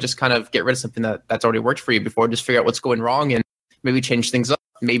don't want to just kind of get rid of something that's already worked for you before. Just figure out what's going wrong and maybe change things up.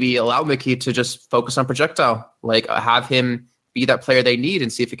 Maybe allow Mickey to just focus on projectile, like have him be that player they need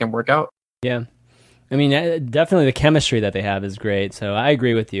and see if it can work out. Yeah. I mean, definitely the chemistry that they have is great. So I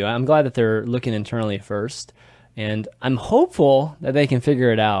agree with you. I'm glad that they're looking internally first. And I'm hopeful that they can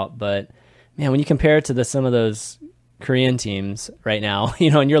figure it out. But, man, when you compare it to some of those Korean teams right now,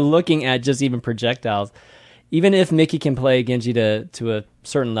 and you're looking at just even projectiles, even if Mickey can play Genji to a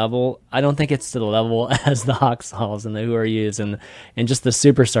certain level, I don't think it's to the level as the Hawkshalls and the Who Are Yous and just the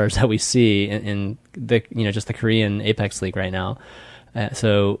superstars that we see in the just the Korean Apex League right now.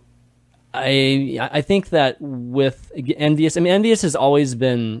 So I think that with Envious, Envious has always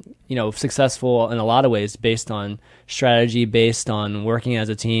been, successful in a lot of ways based on strategy, based on working as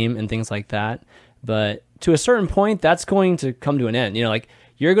a team and things like that. But to a certain point, that's going to come to an end.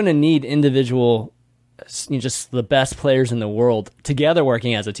 You're going to need individual, just the best players in the world together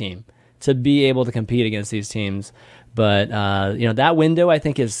working as a team to be able to compete against these teams. But, that window I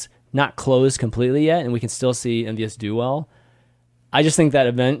think is not closed completely yet, and we can still see Envious do well. I just think that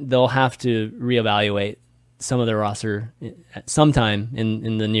event, they'll have to reevaluate some of their roster at some time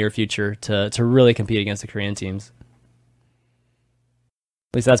in the near future to really compete against the Korean teams.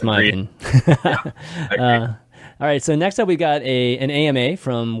 At least that's my opinion. Yeah, all right, so next up we got an AMA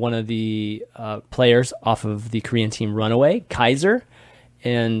from one of the players off of the Korean team Runaway, Kaiser.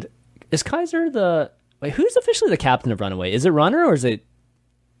 And is Kaiser who's officially the captain of Runaway? Is it Runner or is it...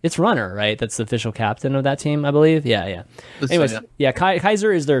 It's Runner, right? That's the official captain of that team, I believe. Yeah. Anyways,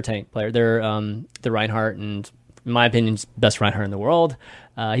 Kaiser is their tank player. They're the Reinhardt, and in my opinion, best Reinhardt in the world.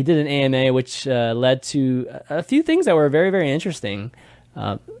 He did an AMA, which led to a few things that were very, very interesting.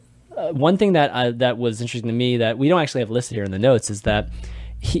 One thing that was interesting to me that we don't actually have listed here in the notes is that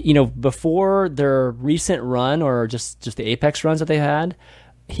he, before their recent run or just the Apex runs that they had,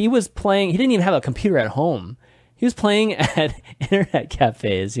 he was playing. He didn't even have a computer at home. He was playing at internet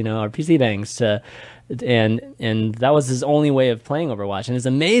cafes, or PC bangs, and that was his only way of playing Overwatch. And it's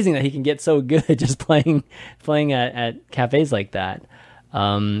amazing that he can get so good just playing at cafes like that.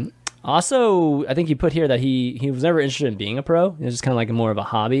 Also, I think you put here that he was never interested in being a pro. It was just kind of like more of a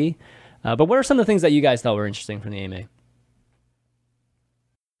hobby. But what are some of the things that you guys thought were interesting from the AMA?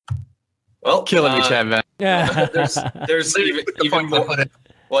 Well, killing me, Chad, man. Yeah, there's even more.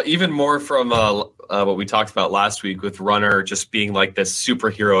 Well, even more from what we talked about last week with Runner just being like this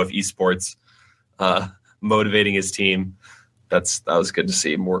superhero of esports, motivating his team. That was good to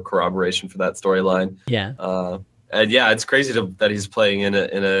see. More corroboration for that storyline. Yeah. And yeah, it's crazy that he's playing in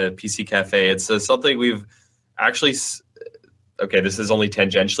a PC cafe. It's something we've actually, okay, this is only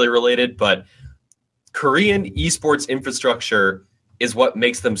tangentially related, but Korean esports infrastructure is what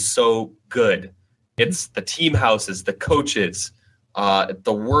makes them so good. It's the team houses, the coaches,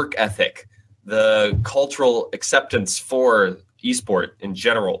 the work ethic, the cultural acceptance for esport in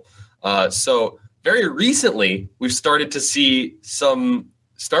general. So very recently, we've started to see some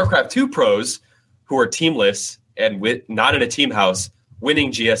StarCraft 2 pros who are teamless and not in a team house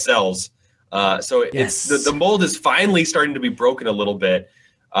winning GSLs. So Yes. it's the mold is finally starting to be broken a little bit.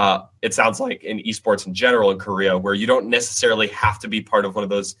 It sounds like in esports in general in Korea, where you don't necessarily have to be part of one of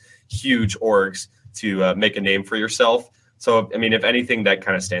those huge orgs to make a name for yourself. So, I mean, if anything, that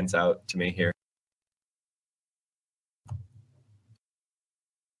kind of stands out to me here.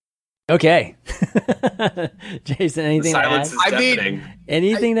 Okay. Jason, anything to add? Silence is deafening.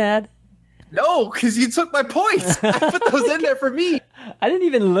 Anything to add? No, because you took my points. I put those in there for me. I didn't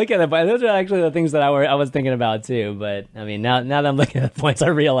even look at it, but those are actually the things that I was thinking about too. But I mean, now that I'm looking at the points, I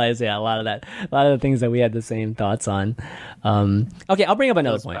realize, a lot of the things that we had the same thoughts on. Okay, I'll bring up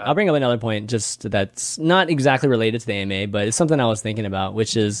another point. Just that's not exactly related to the AMA, but it's something I was thinking about,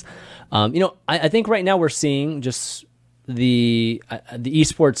 which is, I think right now we're seeing just the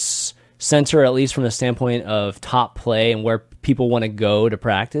esports center, at least from the standpoint of top play and where people want to go to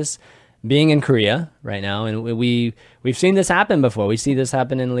practice, being in Korea right now. And we've seen this happen before. We see this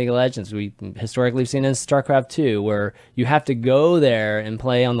happen in League of Legends. We historically have seen it in StarCraft 2, where you have to go there and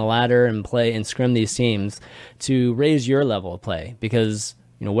play on the ladder and play and scrim these teams to raise your level of play, because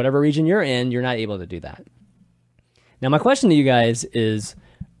whatever region you're in, you're not able to do that. Now, my question to you guys is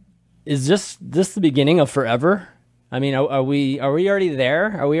this the beginning of forever? I mean, are we already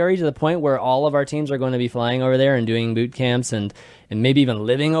there? Are we already to the point where all of our teams are going to be flying over there and doing boot camps and maybe even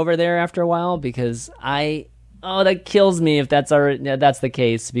living over there after a while? Because that kills me if that's the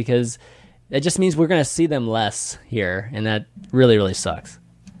case, because it just means we're going to see them less here, and that really, really sucks.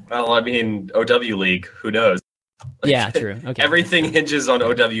 Well, I mean, OW League, who knows? Yeah, true. Okay. Everything hinges on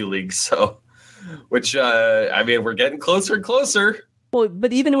OW League, so which we're getting closer and closer. Well,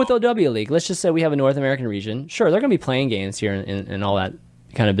 but even with OW League, let's just say we have a North American region. Sure, they're going to be playing games here and all that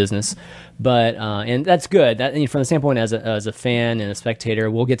kind of business, but and that's good. That from the standpoint as a fan and a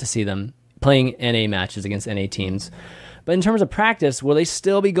spectator, we'll get to see them playing NA matches against NA teams. But in terms of practice, will they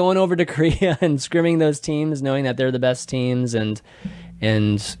still be going over to Korea and scrimming those teams, knowing that they're the best teams? And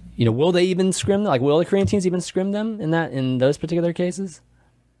will they even scrim? Like, will the Korean teams even scrim them in those particular cases?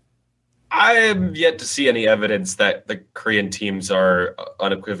 I am yet to see any evidence that the Korean teams are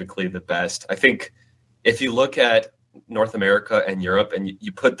unequivocally the best. I think if you look at North America and Europe and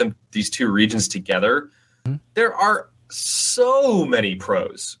you put these two regions together, there are so many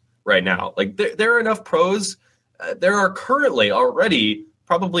pros right now. Like there are enough pros. There are currently already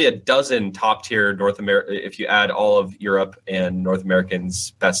probably a dozen top tier North America. If you add all of Europe and North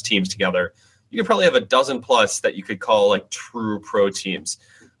Americans' best teams together, you could probably have a dozen plus that you could call like true pro teams.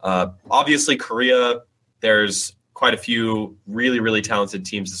 Obviously, Korea, there's quite a few really, really talented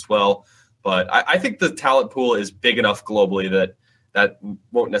teams as well. But I think the talent pool is big enough globally that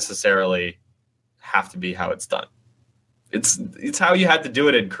won't necessarily have to be how it's done. It's how you had to do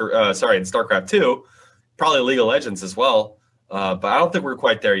it in StarCraft 2, probably League of Legends as well. But I don't think we're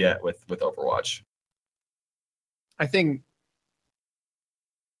quite there yet with Overwatch. I think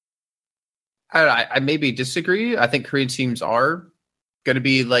I maybe disagree. I think Korean teams are going to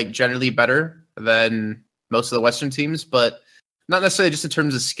be like generally better than most of the Western teams, but not necessarily just in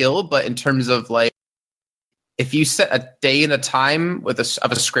terms of skill, but in terms of like, if you set a day and a time of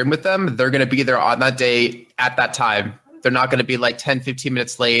a scrim with them, they're going to be there on that day at that time. They're not going to be like 10, 15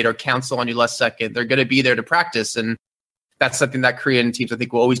 minutes late or cancel on you last second. They're going to be there to practice. And that's something that Korean teams, I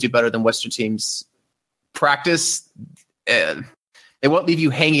think, will always do better than Western teams. Practice, they won't leave you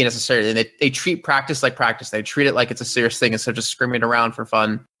hanging necessarily. They treat practice like practice. They treat it like it's a serious thing instead of just scrimming around for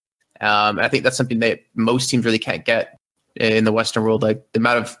fun. And I think that's something that most teams really can't get in the Western world. Like the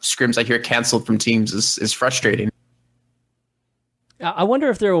amount of scrims I hear canceled from teams is frustrating. I wonder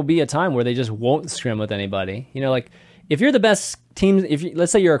if there will be a time where they just won't scrim with anybody. Like if you're the best team,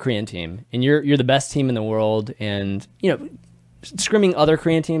 let's say you're a Korean team and you're the best team in the world, and scrimming other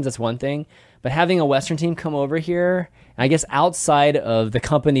Korean teams, that's one thing. But having a Western team come over here, I guess outside of the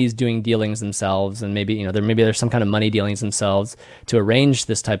companies doing dealings themselves, and maybe there's some kind of money dealings themselves to arrange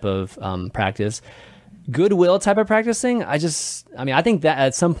this type of practice, goodwill type of practicing, I think that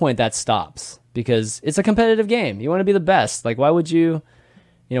at some point that stops, because it's a competitive game. You want to be the best. Like, why would you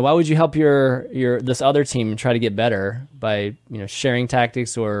help your this other team try to get better by sharing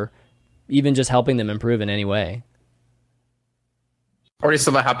tactics or even just helping them improve in any way? Already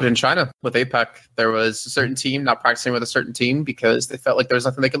saw that happen in China with APEC. There was a certain team not practicing with a certain team because they felt like there was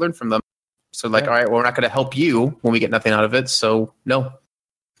nothing they could learn from them. So all right, well, we're not going to help you when we get nothing out of it. So no.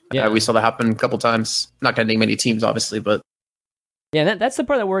 Yeah, we saw that happen a couple times. Not going to name any teams, obviously, but yeah, that's the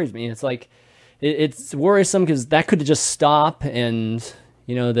part that worries me. It's like it's worrisome because that could just stop, and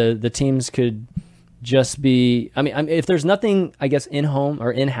the teams could just be. I mean, if there's nothing, I guess, in home or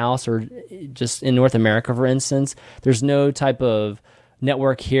in house or just in North America, for instance, there's no type of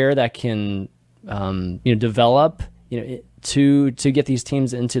network here that can develop to get these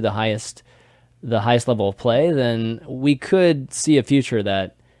teams into the highest level of play. Then we could see a future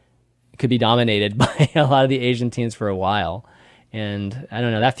that could be dominated by a lot of the Asian teams for a while. And I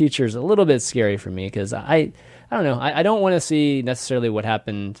don't know, that future is a little bit scary for me because I don't know. I don't want to see necessarily what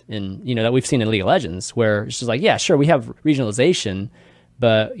happened in, that we've seen in League of Legends, where it's just like, yeah, sure, we have regionalization,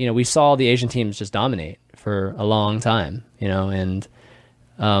 but, we saw the Asian teams just dominate for a long time, and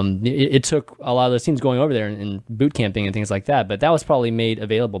it took a lot of those teams going over there and boot camping and things like that, but that was probably made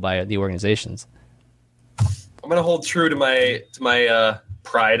available by the organizations. I'm going to hold true to my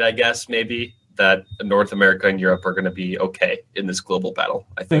pride, I guess, maybe, that North America and Europe are going to be okay in this global battle.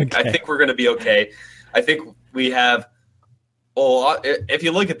 I think we're going to be okay. I think we have, if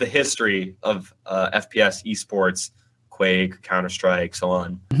you look at the history of FPS, esports, Quake, Counter-Strike, so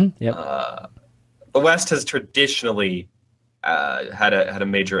on, the West has traditionally had a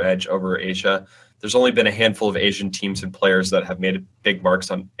major edge over Asia. There's only been a handful of Asian teams and players that have made big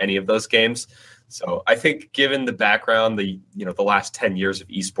marks on any of those games. So I think, given the background, the last 10 years of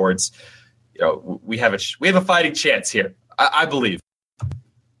esports, we have a fighting chance here. I believe.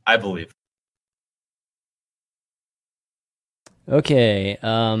 Okay.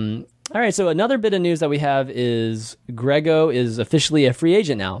 All right. So another bit of news that we have is Grego is officially a free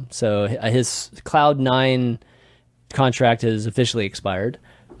agent now. So his Cloud9 contract has officially expired.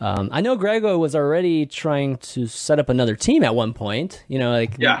 I know Grego was already trying to set up another team at one point. We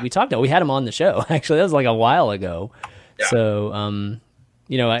talked about. We had him on the show. Actually, that was like a while ago. Yeah. So,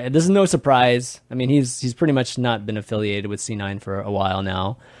 this is no surprise. I mean, he's pretty much not been affiliated with C9 for a while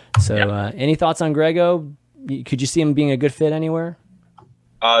now. So, any thoughts on Grego? Could you see him being a good fit anywhere?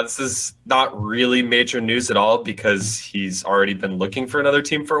 This is not really major news at all because he's already been looking for another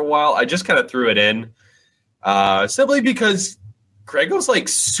team for a while. I just kind of threw it in simply because Grego's like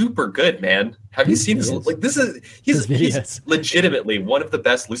super good, man. Have you seen his he's legitimately one of the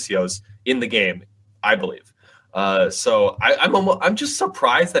best Lucios in the game, I believe. So I'm just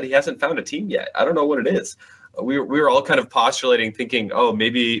surprised that he hasn't found a team yet. I don't know what it is. We were all kind of postulating, thinking, oh,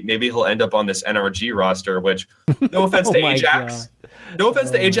 maybe he'll end up on this NRG roster. Which, no offense to Ajax,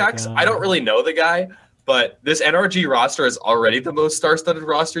 I don't really know the guy, but this NRG roster is already the most star-studded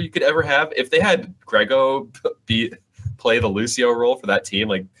roster you could ever have. If they had Grego play the Lucio role for that team,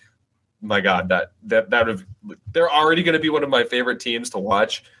 like, my God, that would have. They're already going to be one of my favorite teams to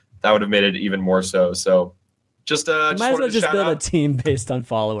watch. That would have made it even more so. So. Might as well just build a team based on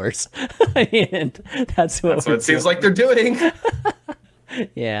followers. That's what it seems like they're doing.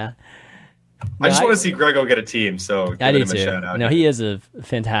 Yeah. I just want to see Grego get a team, so I do too. A shout out. No, he is a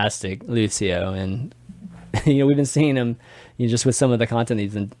fantastic Lucio, and we've been seeing him just with some of the content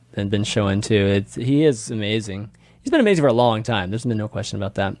he's been showing too. He is amazing. He's been amazing for a long time. There's been no question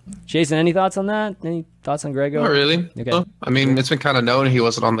about that. Jason, any thoughts on that? Any thoughts on Grego? Not really. Okay. No. I mean, it's been kind of known he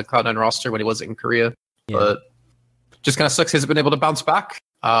wasn't on the Cloud9 roster when he was in Korea, but just kind of sucks he hasn't been able to bounce back.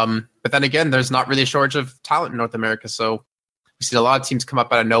 But then again, there's not really a shortage of talent in North America, so we've seen a lot of teams come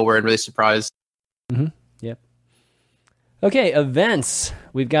up out of nowhere and really surprise. Mm-hmm. Yep. Okay, events.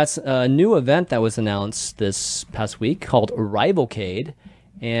 We've got a new event that was announced this past week called Rivalcade.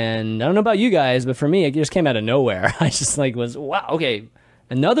 And I don't know about you guys, but for me, it just came out of nowhere. I just was, wow, okay,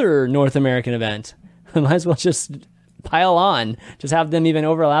 another North American event. I might as well just pile on, just have them even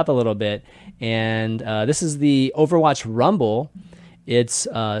overlap a little bit. And this is the Overwatch Rumble. It's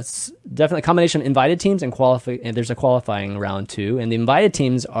definitely a combination of invited teams and there's a qualifying round too. And the invited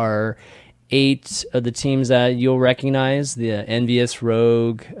teams are 8 of the teams that you'll recognize: the Envious,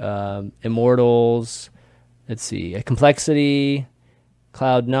 Rogue, Immortals. Let's see, Complexity,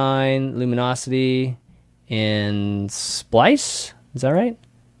 Cloud9, Luminosity, and Splice. Is that right?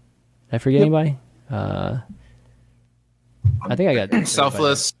 Did I forget anybody? I think I got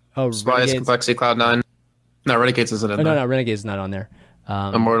Selfless. Splice, Renegades. Complexity, Cloud9. No, Renegades isn't in there. No, Renegades is not on there.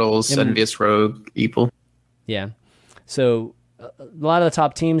 Immortals, Envious, Rogue, Eagle. Yeah. So a lot of the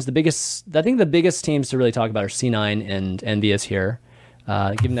top teams, the biggest teams to really talk about are C9 and Envious here.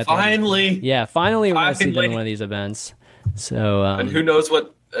 Given that finally we're going to see them in one of these events. So and who knows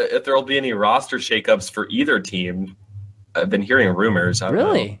if there will be any roster shakeups for either team. I've been hearing rumors. I don't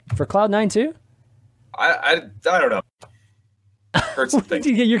Really? know. For Cloud9 too? I don't know. Heard something.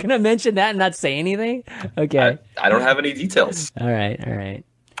 You're going to mention that and not say anything? Okay. I don't have any details. All right.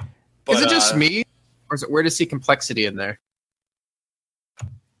 But, is it just me, or is it weird to see complexity in there?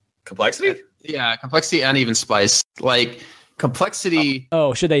 Complexity? Yeah, complexity and even Splice. Like complexity.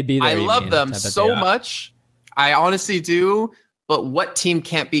 Oh, should they be there? I love them so much. I honestly do. But what team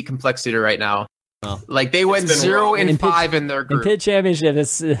can't beat complexity right now? Oh. Like they went 0-5 in their group. In Pit Championship,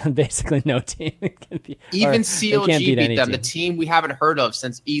 it's basically no team can beat. Even CLG beat them, the team we haven't heard of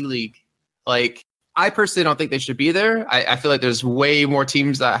since E-League. Like I personally don't think they should be there. I feel like there's way more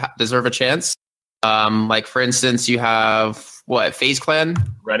teams that deserve a chance. Like for instance, you have FaZe Clan,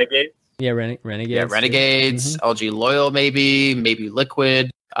 Renegade. Yeah, Renegades. Yeah, Renegades, LG Loyal, maybe Liquid.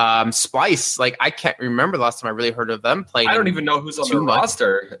 Splice, like I can't remember the last time I really heard of them playing. I don't even know who's on the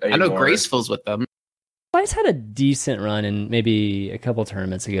roster anymore. I know Graceful's with them. Splice had a decent run in maybe a couple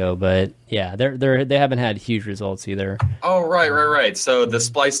tournaments ago, but yeah, they haven't had huge results either. Oh right. So the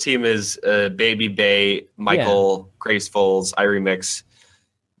Splice team is Baby Bay, Michael, Gracefuls, Irimix,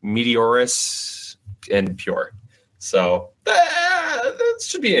 Meteorus, and Pure. So that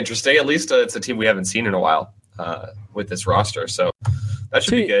should be interesting. At least it's a team we haven't seen in a while with this roster. So that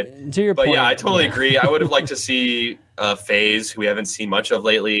should be good. To your point, yeah, I totally agree. I would have liked to see FaZe, who we haven't seen much of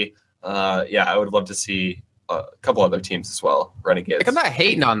lately. I would love to see a couple other teams as well. Renegades. Like, I'm not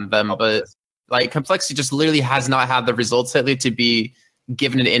hating on them, but like Complexity just literally has not had the results lately to be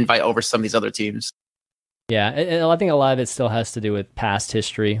given an invite over some of these other teams. Yeah, and I think a lot of it still has to do with past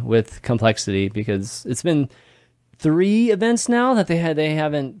history with Complexity, because it's been 3 events now that they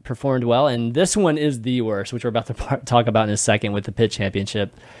haven't performed well, and this one is the worst, which we're about to talk about in a second with the Pit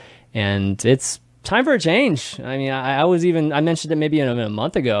Championship, and it's time for a change. I mean, I mentioned it maybe a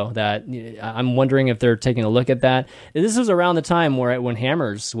month ago that I'm wondering if they're taking a look at that. This was around the time when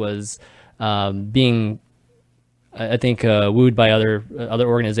Hammers was being, I think, wooed by other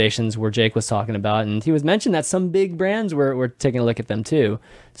organizations, where Jake was talking about, and he was mentioning that some big brands were taking a look at them too.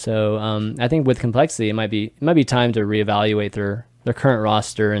 So I think with Complexity, it might be time to reevaluate their current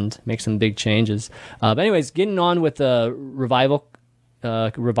roster and make some big changes. But anyways, getting on with the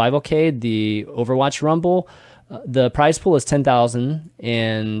Revivalcade, the Overwatch Rumble. The prize pool is 10,000,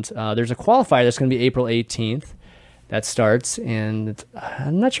 and there's a qualifier that's going to be April 18th. That starts, and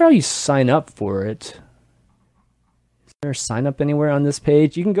I'm not sure how you sign up for it. Is there a sign up anywhere on this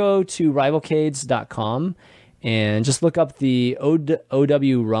page? You can go to rivalcades.com and just look up the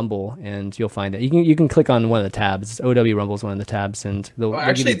OW Rumble, and you'll find it. You can click on one of the tabs. OW Rumble is one of the tabs, and they'll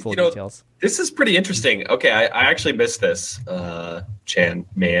give you full details. This is pretty interesting. Okay, I actually missed this, Chan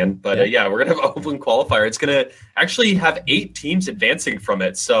man, but we're gonna have an open qualifier. It's gonna actually have 8 teams advancing from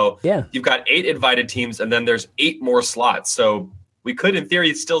it. So you've got 8 invited teams, and then there's 8 more slots. So we could, in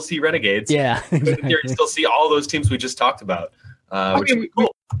theory, still see Renegades. Yeah, we could, in theory, still see all those teams we just talked about. Which is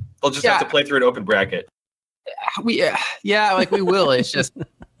cool. They'll just have to play through an open bracket. We will. It's just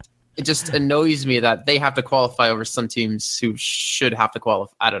it just annoys me that they have to qualify over some teams who should have to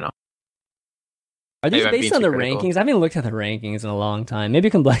qualify. I don't know. Are these based on the rankings? I haven't looked at the rankings in a long time. Maybe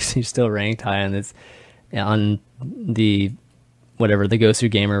Complexity is still ranked high on this, on the the Gosu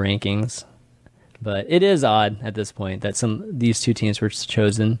Gamer rankings. But it is odd at this point that these 2 teams were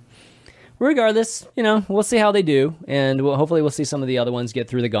chosen. Regardless, we'll see how they do, and hopefully we'll see some of the other ones get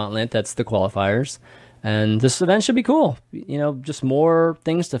through the gauntlet. That's the qualifiers. And this event should be cool. Just more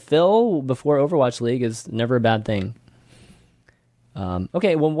things to fill before Overwatch League is never a bad thing.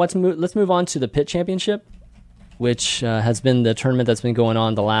 Okay, well, let's move on to the Pit Championship, which has been the tournament that's been going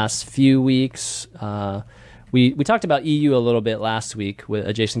on the last few weeks. We talked about EU a little bit last week.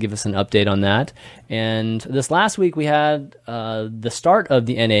 With Jason gave us an update on that. And this last week we had the start of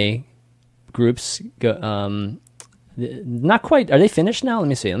the NA groups go. Not quite. Are they finished now? Let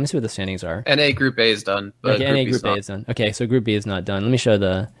me see what the standings are. NA Group A is done. Okay, NA Group A is done. Okay, so Group B is not done. Let me show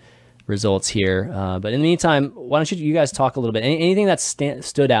the results here. But in the meantime, why don't you guys talk a little bit? Anything that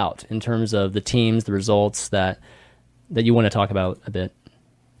stood out in terms of the teams, the results that you want to talk about a bit?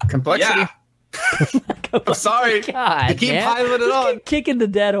 Complexity. Yeah. I'm sorry. God, you keep piling it on. Kicking the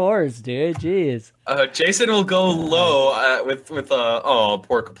dead horse, dude. Jeez. Jason will go low with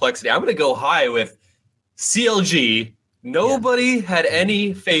poor Complexity. I'm going to go high with CLG. Nobody had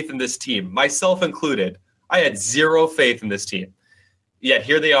any faith in this team, myself included. I had 0 faith in this team. Yet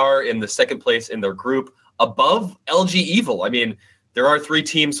here they are in the second place in their group, above LG Evil. I mean, there are 3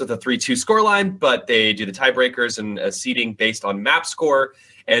 teams with a 3-2 scoreline, but they do the tiebreakers and a seeding based on map score,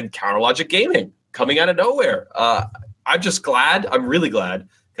 and Counterlogic Gaming coming out of nowhere. I'm just glad. I'm really glad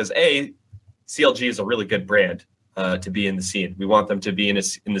because CLG is a really good brand. to be in the scene. We want them to be in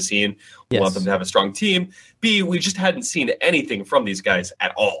the scene. We want them to have a strong team. B, we just hadn't seen anything from these guys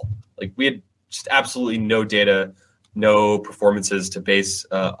at all. Like, we had just absolutely no data, no performances to base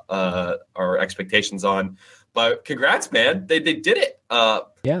our expectations on. But congrats, man. They did it.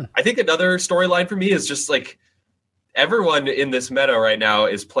 I think another storyline for me is just like everyone in this meta right now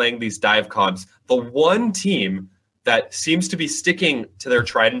is playing these dive comps. The one team that seems to be sticking to their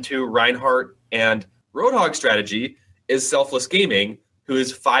tried and true Reinhardt and Roadhog strategy is Selfless Gaming, who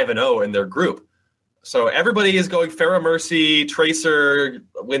is 5-0 in their group. So everybody is going Pharah Mercy, Tracer,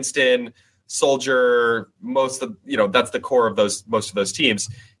 Winston, Soldier. That's the core of most of those teams.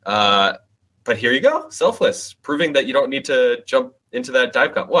 But here you go, Selfless, proving that you don't need to jump into that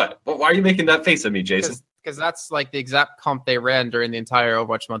dive comp. What? Why are you making that face at me, Jason? Because that's like the exact comp they ran during the entire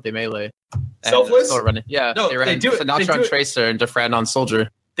Overwatch monthly melee. Selfless? Yeah, no, they ran Sinatra on Tracer and Defran on Soldier.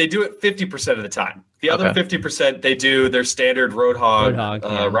 They do it 50% of the time. The other 50%, they do their standard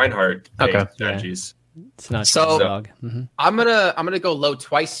Roadhog Reinhardt strategies. It's not so. Dog. Mm-hmm. I'm gonna go low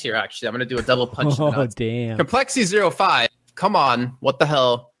twice here. Actually, I'm gonna do a double punch. Oh damn! Complexity 05. Come on, what the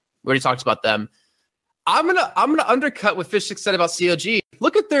hell? We already talked about them. I'm gonna undercut what Fishstick said about COG.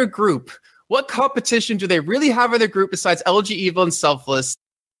 Look at their group. What competition do they really have in their group besides LG Evil and Selfless?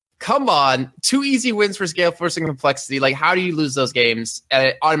 Come on, 2 easy wins for Scale Force and Complexity. Like, how do you lose those games? And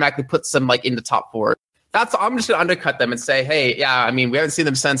it automatically puts them like in the top 4. I'm just gonna undercut them and say, hey, yeah, I mean, we haven't seen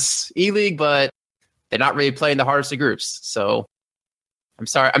them since E-League, but they're not really playing the hardest of groups. So I'm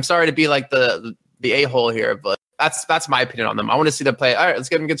sorry to be like the a-hole here, but that's my opinion on them. I want to see them play. All right, let's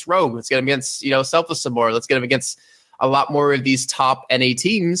get them against Rogue. Let's get them against Selfless some more. Let's get them against a lot more of these top NA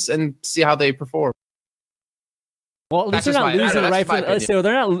teams and see how they perform. Well, at least they're not losing right from. So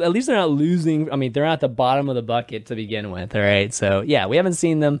they're not. At least they're not losing. I mean, they're at the bottom of the bucket to begin with. All right. So yeah, we haven't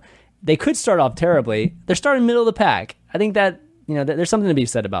seen them. They could start off terribly. They're starting middle of the pack. I think that there's something to be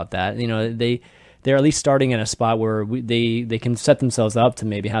said about that. They're at least starting in a spot where they can set themselves up to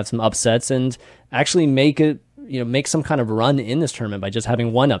maybe have some upsets and actually make some kind of run in this tournament by just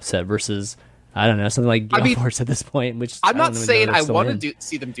having one upset versus, I don't know, something like Gale Force at this point. Which I'm not saying I want to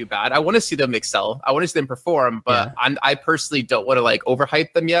see them do bad. I want to see them excel. I want to see them perform. But I personally don't want to like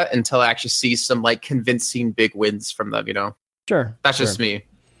overhype them yet until I actually see some like convincing big wins from them. Sure, that's just me.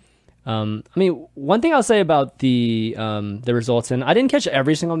 I mean, one thing I'll say about the results, and I didn't catch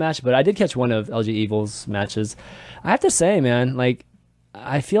every single match, but I did catch one of LG Evil's matches. I have to say, man, like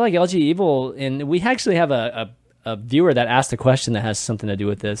I feel like LG Evil, and we actually have a viewer that asked a question that has something to do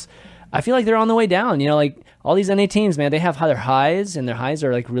with this. I feel like they're on the way down. Like all these NA teams, man, they have their highs, and their highs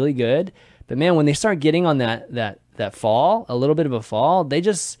are like really good. But man, when they start getting on that fall, a little bit of a fall, they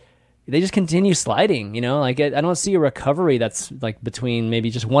just continue sliding. Like I don't see a recovery that's like between maybe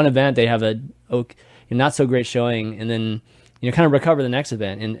just one event they have a not so great showing, and then kind of recover the next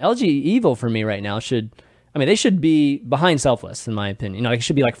event. And LG Evil for me right now they should be behind Selfless in my opinion. It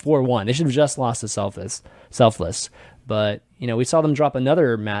should be like 4-1. They should have just lost to Selfless. But we saw them drop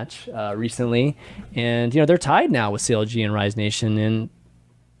another match recently, and they're tied now with CLG and Rise Nation. And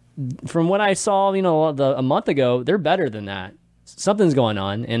from what I saw, a month ago, they're better than that. Something's going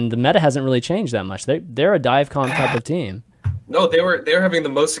on, and the meta hasn't really changed that much. They're a dive comp type of team. No, they were having the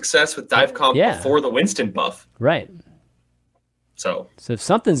most success with dive comp before the Winston buff. Right. So if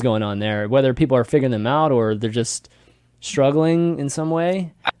something's going on there, whether people are figuring them out or they're just struggling in some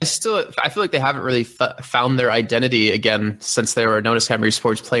way. I feel like they haven't really found their identity again since they were known as Camry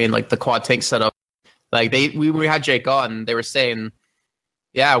Sports playing like the quad tank setup. Like we had Jake on, they were saying,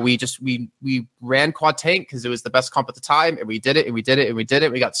 yeah, we ran quad tank because it was the best comp at the time, and we did it.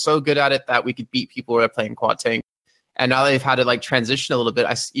 We got so good at it that we could beat people who are playing quad tank. And now they've had to like transition a little bit.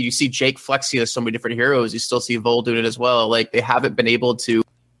 You see Jake flexing with so many different heroes. You still see Vol doing it as well. Like they haven't been able to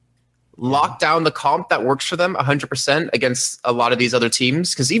lock down the comp that works for them 100% against a lot of these other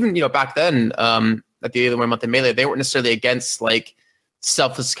teams. Because even back then at the other month in Melee, they weren't necessarily against like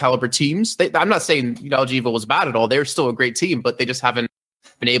Selfless caliber teams. I'm not saying LG Evil was bad at all. They're still a great team, but they just haven't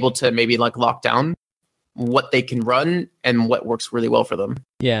been able to maybe like lock down what they can run and what works really well for them.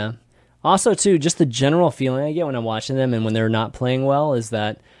 Yeah. Also, too, just the general feeling I get when I'm watching them and when they're not playing well is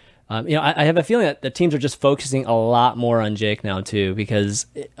that, I have a feeling that the teams are just focusing a lot more on Jake now, too, because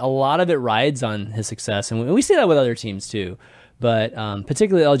a lot of it rides on his success. And we see that with other teams, too. But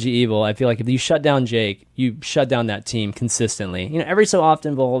particularly LG Evil, I feel like if you shut down Jake, you shut down that team consistently. Every so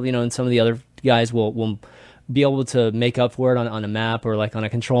often, and some of the other guys will be able to make up for it on a map or like on a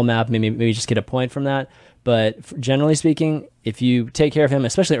control map, maybe just get a point from that. But generally speaking, if you take care of him,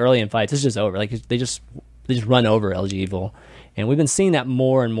 especially early in fights, it's just over. Like they just run over LG Evil, and we've been seeing that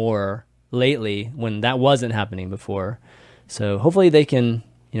more and more lately when that wasn't happening before. So hopefully they can,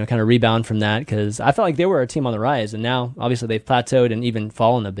 kind of rebound from that, because I felt like they were a team on the rise, and now obviously they've plateaued and even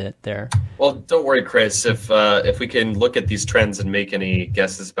fallen a bit there. Well, don't worry, Chris. If we can look at these trends and make any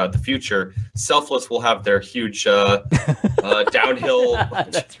guesses about the future, Selfless will have their huge downhill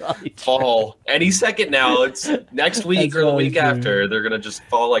fall any second now. It's next week or the week after. They're going to just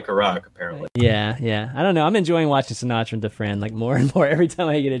fall like a rock, apparently. Yeah. I don't know. I'm enjoying watching Sinatra and Defran like more and more every time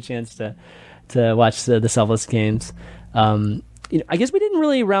I get a chance to watch the Selfless games. I guess we didn't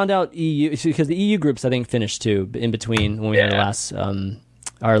really round out EU, because the EU groups I think finished too in between when we had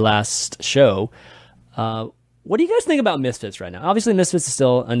our last show. What do you guys think about Misfits right now? Obviously, Misfits is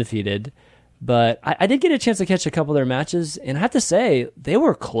still undefeated, but I did get a chance to catch a couple of their matches, and I have to say they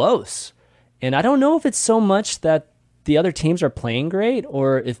were close. And I don't know if it's so much that the other teams are playing great,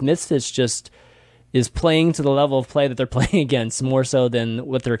 or if Misfits just is playing to the level of play that they're playing against more so than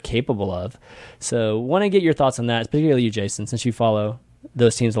what they're capable of. So want to get your thoughts on that, particularly you, Jason, since you follow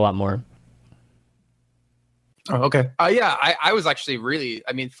those teams a lot more. Oh, okay. I was actually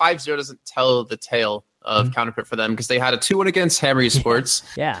 5-0 doesn't tell the tale of Counterfeit for them, because they had a 2-1 against Hammer Esports.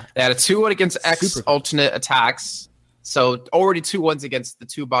 Yeah. They had a 2-1 against X Alternate Attacks. So already 2-1s against the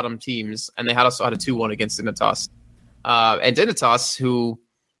two bottom teams, and they also had a 2-1 against Dignitas. And Dignitas, who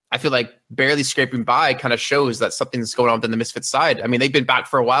I feel like barely scraping by, kind of shows that something's going on within the Misfits side. I mean, they've been back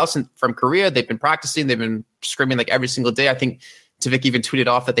for a while from Korea. They've been practicing. They've been scrimming like every single day. I think Tavik even tweeted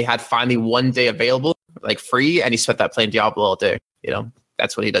off that they had finally one day available, like free, and he spent that playing Diablo all day.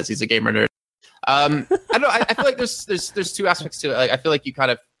 That's what he does. He's a gamer nerd. I don't know. I feel like there's two aspects to it. Like, I feel like you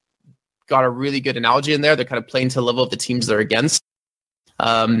kind of got a really good analogy in there. They're kind of playing to the level of the teams they're against.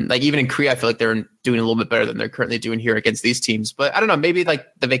 Like even in Korea, I feel like they're doing a little bit better than they're currently doing here against these teams. But I don't know, maybe like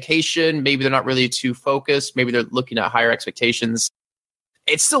the vacation, maybe they're not really too focused. Maybe they're looking at higher expectations.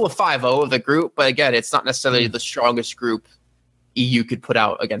 It's still a 5-0 of the group, but again, it's not necessarily the strongest group EU could put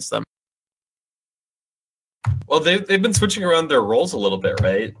out against them. Well, they've been switching around their roles a little bit,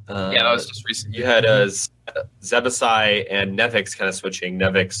 right? Yeah, that was just recent. You had Zebasai and Nevix kind of switching.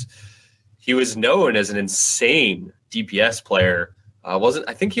 Nevix, he was known as an insane DPS player.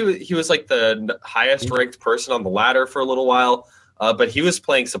 I think he was like the highest ranked person on the ladder for a little while, but he was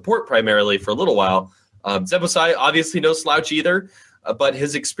playing support primarily for a little while. Zebasai, obviously no slouch either, but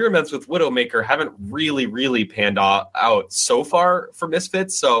his experiments with Widowmaker haven't really panned out so far for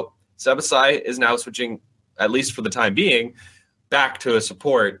Misfits. So Zebasai is now switching, at least for the time being, back to a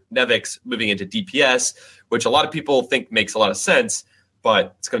support. Nevix moving into DPS, which a lot of people think makes a lot of sense,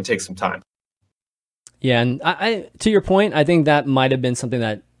 but it's going to take some time. Yeah, and I to your point, I think that might have been something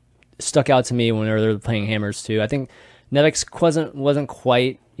that stuck out to me when they were playing Hammers too. I think Nevix wasn't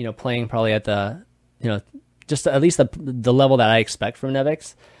quite, playing probably at the, just at least the level that I expect from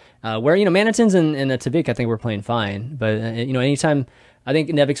Nevix. Where, Manitons and Tavik, I think were playing fine. But, anytime I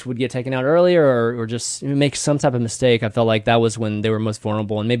think Nevix would get taken out earlier or just make some type of mistake, I felt like that was when they were most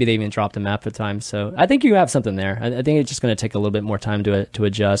vulnerable, and maybe they even dropped a map at times. So I think you have something there. I think it's just going to take a little bit more time to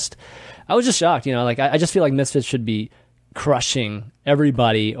adjust. I was just shocked, I just feel like Misfits should be crushing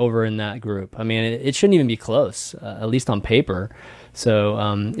everybody over in that group. I mean, it shouldn't even be close, at least on paper.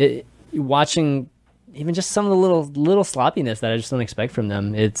 So watching even just some of the little sloppiness that I just don't expect from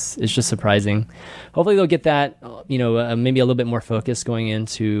them, it's just surprising. Hopefully they'll get that, maybe a little bit more focus going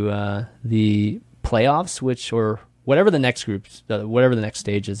into the playoffs, or whatever the next groups, whatever the next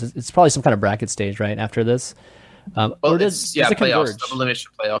stage is. It's probably some kind of bracket stage, right, after this. Does it playoffs, double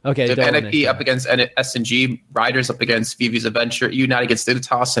elimination playoff. Okay, NIP up against SNG, Riders up against Vivi's Adventure, Unite against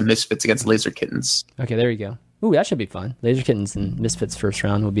Dignitas, and Misfits against Laser Kittens. Okay, there you go. Ooh, that should be fun. Laser Kittens and Misfits first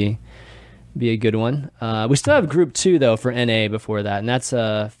round will be a good one. We still have Group 2 though for NA before that, and that's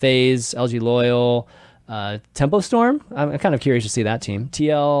FaZe, LG Loyal, Tempo Storm. I'm kind of curious to see that team.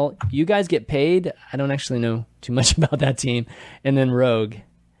 TL, you guys get paid. I don't actually know too much about that team. And then Rogue.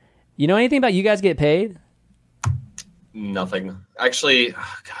 You know anything about you guys get paid? Nothing. Actually,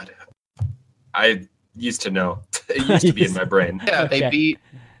 God, I used to know. It used to be in my brain. Yeah, they beat.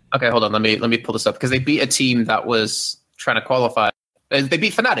 Okay, hold on. Let me pull this up, because they beat a team that was trying to qualify. They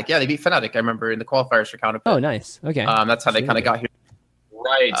beat Fnatic. Yeah, they beat Fnatic. I remember in the qualifiers for Counterfeit. Oh, nice. Okay. That's how they kind of got here.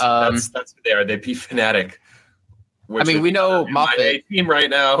 Right. That's what they are. They beat Fnatic. We know Moffat team right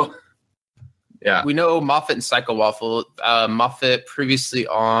now. Yeah. We know Moffat and Psycho Waffle. Moffat previously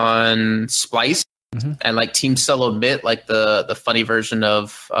on Splice and like Team Solo Mid, like the funny version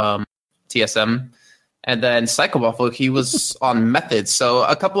of TSM. And then Psycho Waffle, he was on Methods. So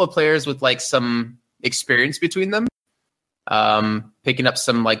a couple of players with like some experience between them. Picking up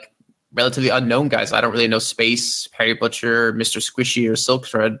some like relatively unknown guys. I don't really know Space, Harry Butcher, Mr. Squishy, or Silk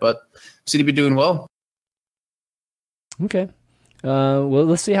Thread, but seem to be doing well. Okay. Well,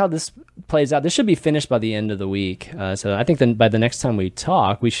 let's see how this plays out. This should be finished by the end of the week. So I think then by the next time we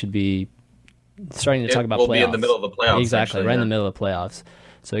talk, we should be starting to talk about playoffs. We'll be in the middle of the playoffs. Exactly, actually, right in the middle of the playoffs.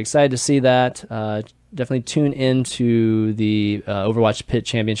 So excited to see that. Definitely tune into the Overwatch Pit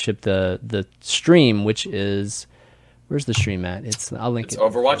Championship, the stream, which is, where's the stream at? I'll link it. It's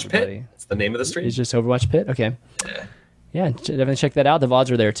Overwatch Pit. It's the name of the stream. It's just Overwatch Pit? Okay. Yeah, definitely check that out. The VODs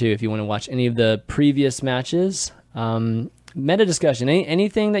are there too if you want to watch any of the previous matches. Meta discussion.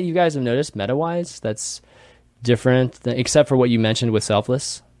 Anything that you guys have noticed meta-wise that's different, except for what you mentioned with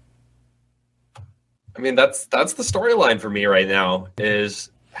Selfless? I mean, that's the storyline for me right now,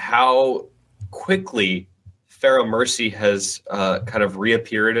 is how quickly Pharah Mercy has kind of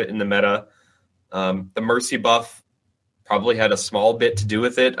reappeared in the meta. The Mercy buff probably had a small bit to do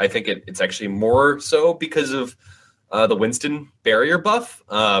with it. I think it's actually more so because of the Winston barrier buff.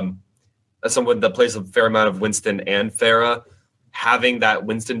 As someone that plays a fair amount of Winston and Pharah, having that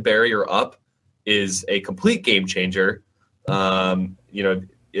Winston barrier up is a complete game changer.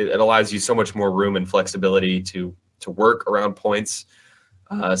 It allows you so much more room and flexibility to work around points.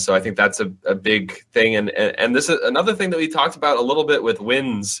 So I think that's a big thing. And this is another thing that we talked about a little bit with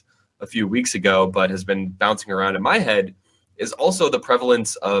wins a few weeks ago, but has been bouncing around in my head, is also the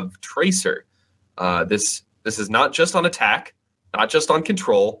prevalence of Tracer. This is not just on attack, not just on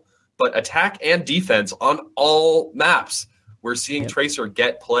control, but attack and defense on all maps. We're seeing Tracer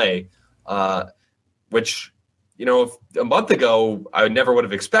get play, which, a month ago I never would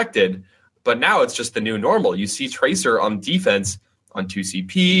have expected, but now it's just the new normal. You see Tracer on defense, on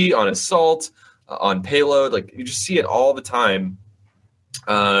 2CP, on assault, on payload. Like, you just see it all the time.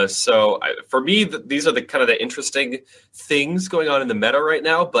 For me, these are the kind of the interesting things going on in the meta right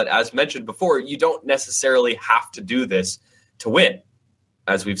now. But as mentioned before, you don't necessarily have to do this to win,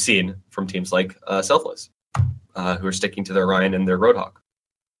 as we've seen from teams like Selfless, who are sticking to their Ryan and their Roadhog.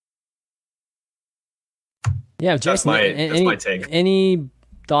 Yeah, Jason, that's my take. Any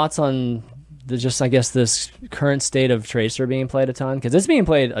thoughts on this current state of Tracer being played a ton? Because it's being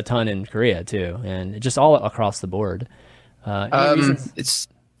played a ton in Korea too, and just all across the board. It's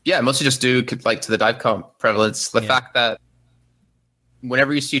mostly just due to the dive comp prevalence. The fact that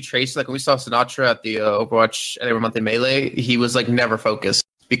whenever you see Tracer, like when we saw Sinatra at the Overwatch every monthly melee, he was never focused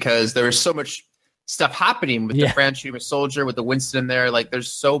because there was so much stuff happening with the Fran shooting with Soldier, with the Winston in there. Like,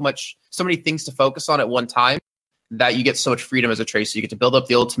 there's so many things to focus on at one time that you get so much freedom as a Tracer. You get to build up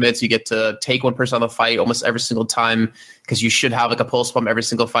the ultimates. You get to take one person on the fight almost every single time, because you should have a pulse bomb every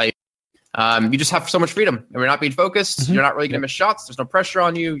single fight. You just have so much freedom, and you're not being focused. Mm-hmm. You're not really going to miss shots. There's no pressure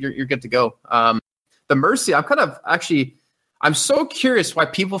on you. You're good to go. The Mercy, I'm so curious why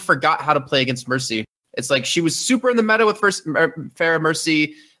people forgot how to play against Mercy. It's like she was super in the meta with Pharah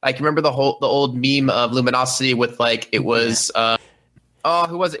Mercy. I can remember the old meme of Luminosity with it was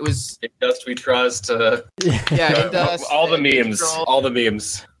who was it? It was In Dust We Trust. In Dust, all the memes. All the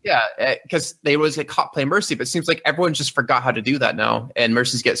memes. Yeah, because they always get caught playing Mercy, but it seems like everyone just forgot how to do that now. And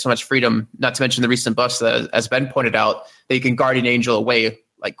Mercy's get so much freedom, not to mention the recent buffs that, as Ben pointed out, that you can Guardian Angel away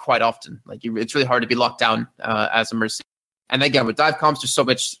quite often. It's really hard to be locked down as a Mercy. And again, with dive comps,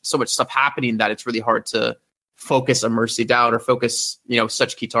 there's so much stuff happening that it's really hard to focus a Mercy down or focus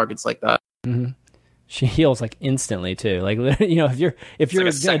such key targets like that. Mm-hmm. She heals instantly too. If you're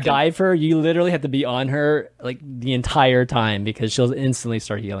gonna dive her, you literally have to be on her the entire time, because she'll instantly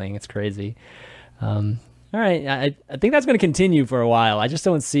start healing. It's crazy. All right, I think that's going to continue for a while. I just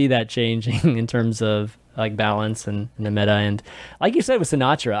don't see that changing in terms of balance and the meta. And like you said with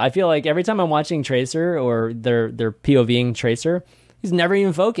Sinatra, I feel like every time I'm watching Tracer or they're POVing Tracer, he's never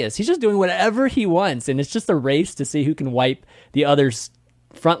even focused. He's just doing whatever he wants, and it's just a race to see who can wipe the other's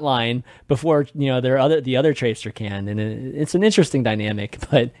front line before the other Tracer can. And it's an interesting dynamic,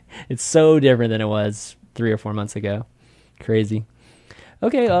 but it's so different than it was 3 or 4 months ago. Crazy.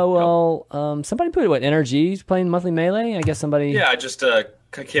 Okay, somebody put NRG's playing monthly melee. I guess somebody. Yeah, I just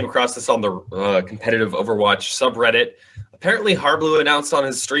came across this on the competitive Overwatch subreddit. Apparently, Harblue announced on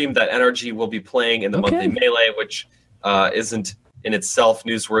his stream that NRG will be playing in the monthly melee, which isn't in itself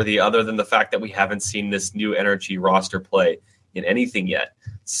newsworthy, other than the fact that we haven't seen this new NRG roster play in anything yet.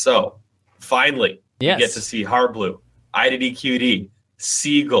 So finally, we get to see Harblue, IDDQD,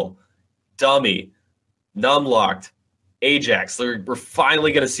 Seagull, Dummy, Numlocked, Ajax. We're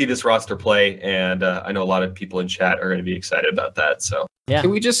finally going to see this roster play, and I know a lot of people in chat are going to be excited about that. So can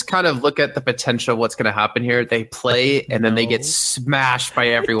we just kind of look at the potential of what's going to happen here? They play, and then they get smashed by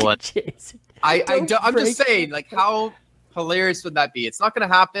everyone. I'm just saying, how hilarious would that be? It's not going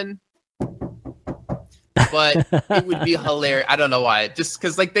to happen. but it would be hilarious. I don't know why. Just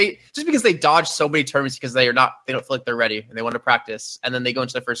because they dodge so many tournaments because they don't feel like they're ready and they want to practice, and then they go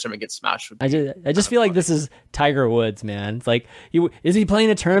into the first tournament and get smashed. I just feel like this is Tiger Woods, man. It's like, is he playing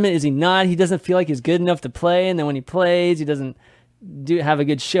a tournament? Is he not? He doesn't feel like he's good enough to play, and then when he plays, he doesn't have a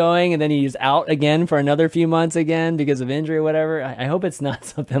good showing, and then he's out again for another few months again because of injury or whatever. I hope it's not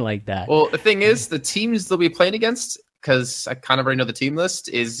something like that. Well, the thing is, the teams they'll be playing against, because I kind of already know the team list,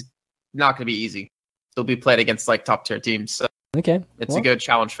 is not going to be easy. They'll be played against like top tier teams. So okay, it's a good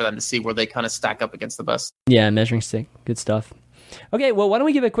challenge for them to see where they kind of stack up against the best. Yeah, measuring stick, good stuff. Okay, well, why don't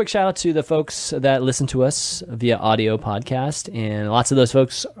we give a quick shout out to the folks that listen to us via audio podcast, and lots of those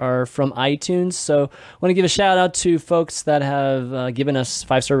folks are from iTunes. So I want to give a shout out to folks that have given us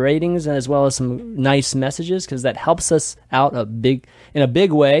 5-star ratings as well as some nice messages, because that helps us out in a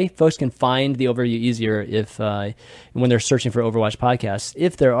big way. Folks can find the overview easier if when they're searching for Overwatch podcasts.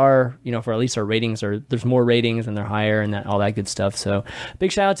 If there are, for at least our ratings, or there's more ratings and they're higher and all that good stuff. So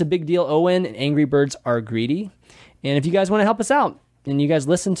big shout out to Big Deal Owen and Angry Birds Are Greedy. And if you guys want to help us out and you guys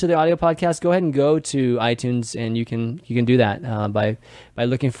listen to the audio podcast, go ahead and go to iTunes, and you can do that by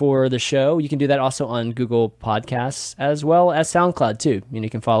looking for the show. You can do that also on Google Podcasts as well as SoundCloud too. You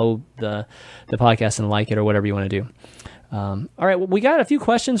can follow the podcast and like it or whatever you want to do. All right, well, we got a few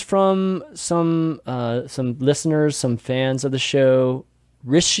questions from some listeners, some fans of the show.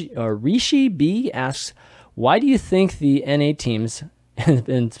 Rishi B asks, why do you think the NA teams,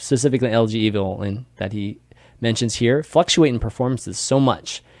 and specifically LG Evil, and that he mentions here, fluctuate in performances so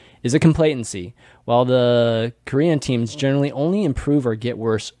much? Is it complacency, while the Korean teams generally only improve or get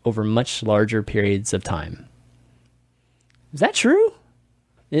worse over much larger periods of time? Is that true?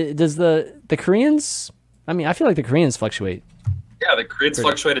 Does the Koreans? I mean, I feel like the Koreans fluctuate. Yeah, the Koreans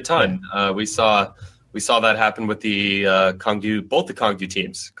fluctuate a ton. Yeah. We saw that happen with the Kangju, both the Kangju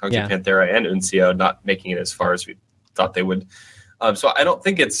teams, Kangju Panthera and Unseo, not making it as far as we thought they would. So I don't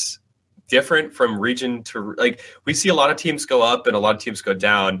think it's different from region to, like, we see a lot of teams go up and a lot of teams go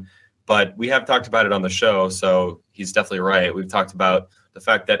down, but we have talked about it on the show, so he's definitely right. We've talked about the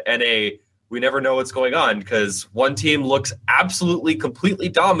fact that NA, we never know what's going on, because one team looks absolutely completely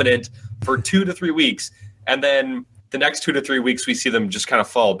dominant for 2 to 3 weeks, and then the next 2 to 3 weeks we see them just kind of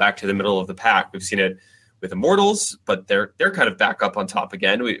fall back to the middle of the pack. We've seen it with Immortals, but they're kind of back up on top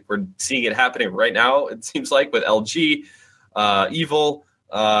again. We're seeing it happening right now, it seems like, with LG, Evil,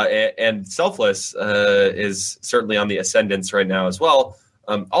 and Selfless is certainly on the ascendance right now as well.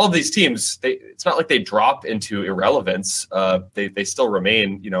 All of these teams, it's not like they drop into irrelevance. They still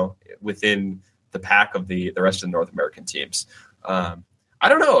remain, within the pack of the rest of the North American teams. I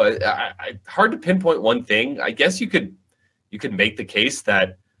don't know. Hard to pinpoint one thing. I guess you could make the case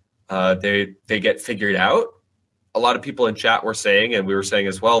that they get figured out. A lot of people in chat were saying, and we were saying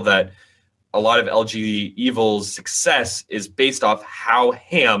as well, that a lot of LG Evil's success is based off how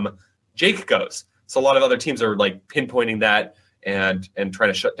ham Jake goes. So a lot of other teams are like pinpointing that and trying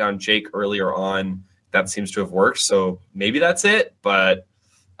to shut down Jake earlier on. That seems to have worked. So maybe that's it, but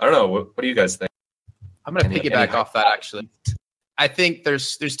I don't know. What do you guys think? I'm going to piggyback off that, actually. I think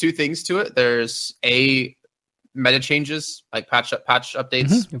there's 2 things to it. There's meta changes, like patch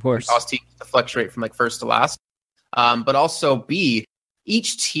updates, of course, cause teams to fluctuate from like first to last. But also B,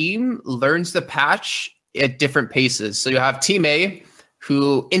 each team learns the patch at different paces. So you have Team A,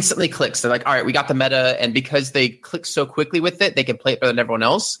 who instantly clicks. They're like, all right, we got the meta. And because they click so quickly with it, they can play it better than everyone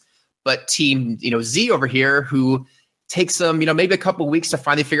else. But Team Z over here, who takes them, maybe a couple of weeks to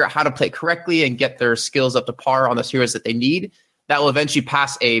finally figure out how to play it correctly and get their skills up to par on the heroes that they need, that will eventually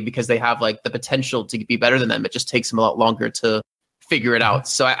pass A, because they have like the potential to be better than them. It just takes them a lot longer to figure it out.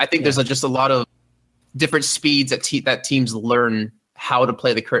 So I think there's just a lot of different speeds that teams learn how to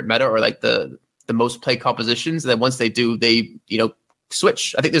play the current meta, or like the most played compositions. And then once they do, they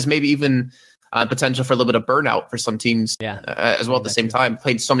switch. I think there's maybe even potential for a little bit of burnout for some teams as well at the same time.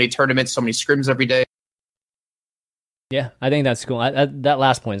 Played so many tournaments, so many scrims every day. Yeah, I think that's cool. That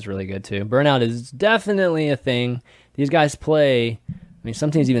last point is really good too. Burnout is definitely a thing. These guys play, some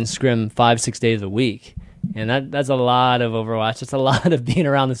teams even scrim 5-6 days a week. And that's a lot of Overwatch. It's a lot of being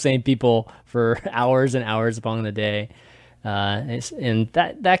around the same people for hours and hours upon the day. And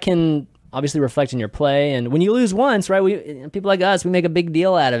that can obviously reflect in your play. And when you lose once, right, people like us, we make a big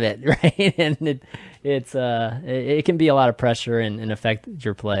deal out of it, right? And it can be a lot of pressure and affect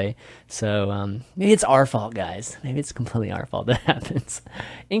your play. So maybe it's our fault, guys. Maybe it's completely our fault that happens.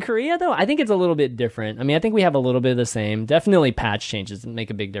 In Korea, though, I think it's a little bit different. I think we have a little bit of the same. Definitely patch changes make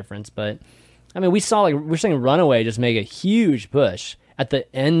a big difference. But, we saw, we're seeing Runaway just make a huge push at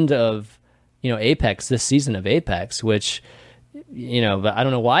the end of, Apex, this season of Apex, which but I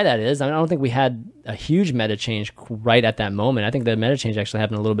don't know why that is. I don't think we had a huge meta change right at that moment. I think the meta change actually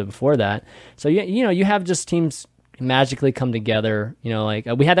happened a little bit before that. So you have just teams magically come together. Like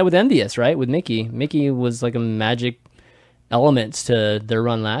we had that with Envious, right? With Mickey. Mickey was like a magic element to their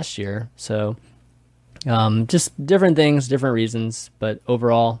run last year. So just different things, different reasons, but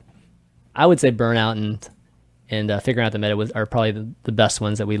overall, I would say Burnout and figuring out the meta are probably the best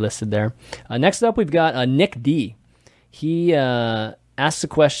ones that we listed there. Next up, we've got Nick D. He asked a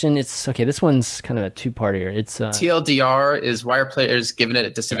question. This one's kind of a two-part here. It's TLDR is why are players given it a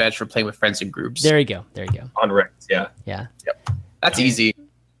disadvantage for playing with friends and groups? There you go. On ranked, yeah. Yeah. Yep. That's easy.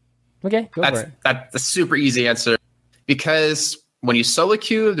 Okay, go for it. That's a super easy answer. Because when you solo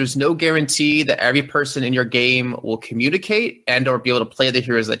queue, there's no guarantee that every person in your game will communicate and or be able to play the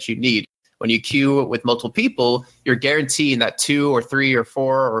heroes that you need. When you queue with multiple people, you're guaranteeing that 2 or 3 or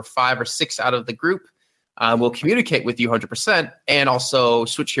 4 or 5 or 6 out of the group will communicate with you 100% and also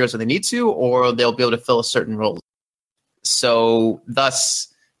switch heroes when they need to, or they'll be able to fill a certain role. So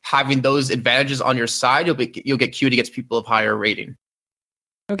thus, having those advantages on your side, you'll get queued against people of higher rating.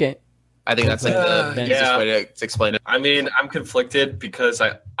 Okay. I think that's like the easiest way to explain it. I mean, I'm conflicted because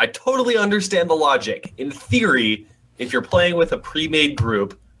I totally understand the logic. In theory, if you're playing with a pre-made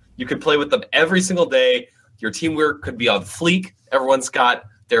group, you could play with them every single day. Your teamwork could be on fleek. Everyone's got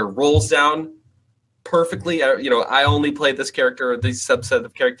their roles down perfectly. I only play this character or this subset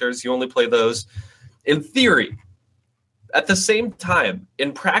of characters. You only play those. In theory, at the same time,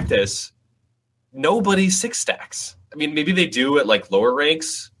 in practice, nobody 6 stacks. I mean, maybe they do at like lower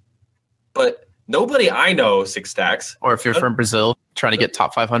ranks, but nobody I know 6 stacks. Or if you're from Brazil, trying to get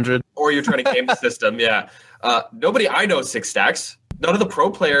top 500. Or you're trying to game the system, yeah. Nobody I know 6 stacks. None of the pro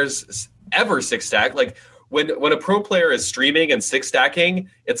players ever 6 stack. Like when a pro player is streaming and 6 stacking,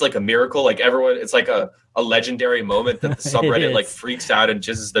 it's like a miracle. Like everyone, it's like a legendary moment that the subreddit like freaks out and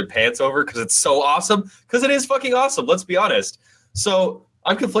jizzes their pants over because it's so awesome. Because it is fucking awesome. Let's be honest. So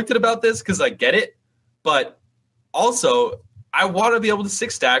I'm conflicted about this because I get it, but also I want to be able to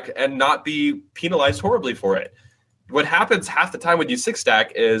 6 stack and not be penalized horribly for it. What happens half the time when you 6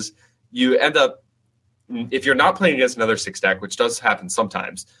 stack is you end up, if you're not playing against another 6 stack, which does happen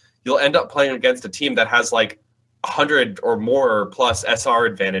sometimes, you'll end up playing against a team that has like 100 or more plus SR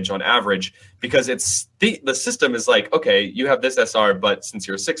advantage on average because it's the system is like, okay, you have this SR, but since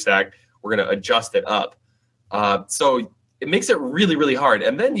you're a 6 stack, we're going to adjust it up. So it makes it really, really hard.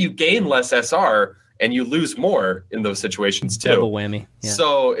 And then you gain less SR and you lose more in those situations too. Double whammy. Yeah.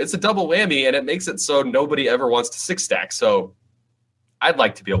 So it's a double whammy, and it makes it so nobody ever wants to 6 stack. So I'd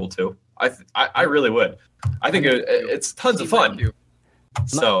like to be able to. I really would. I think it's tons of fun.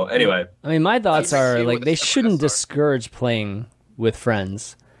 So anyway, I mean, my thoughts are like they shouldn't discourage playing with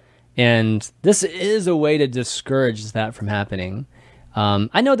friends, and this is a way to discourage that from happening.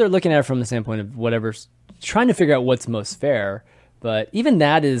 I know they're looking at it from the standpoint of whatever's trying to figure out what's most fair, but even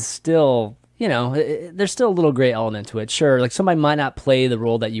that is still, there's still a little gray element to it. Sure, like somebody might not play the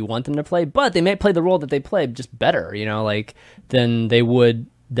role that you want them to play, but they may play the role that they play just better, than they would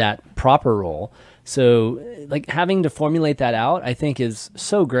that proper role. So like having to formulate that out, I think is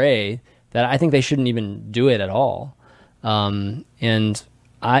so gray that I think they shouldn't even do it at all. And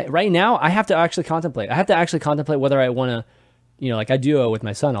right now I have to actually contemplate. Whether I want to, like I duo with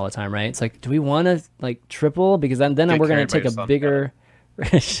my son all the time, right? It's like, do we want to like triple? Because then we're going to take a bigger,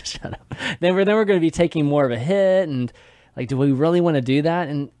 shut up. Then we're going to be taking more of a hit. And like, do we really want to do that?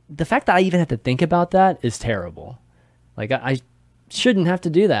 And the fact that I even have to think about that is terrible. Like I shouldn't have to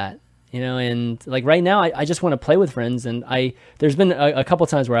do that. And like right now, I just want to play with friends, and there's been a couple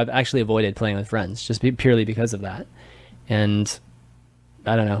times where I've actually avoided playing with friends just purely because of that. And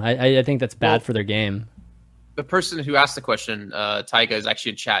I don't know. I think that's bad for their game. The person who asked the question, Taiga, is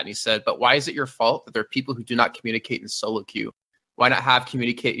actually in chat, and he said, "But why is it your fault that there are people who do not communicate in solo queue? Why not have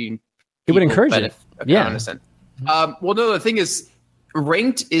communicating?" It would encourage it. Yeah. Well, no. The thing is,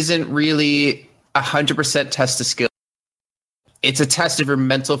 ranked isn't really 100% test of skill. It's a test of your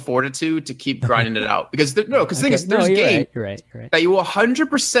mental fortitude to keep grinding it out. Because the thing is, there's game you're right. that you will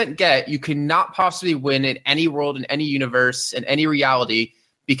 100% get. You cannot possibly win in any world, in any universe, in any reality,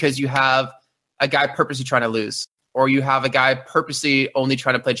 because you have a guy purposely trying to lose, or you have a guy purposely only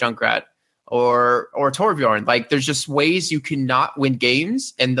trying to play Junkrat, or Torbjorn. Like, there's just ways you cannot win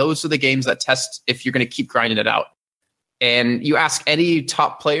games, and those are the games that test if you're going to keep grinding it out. And you ask any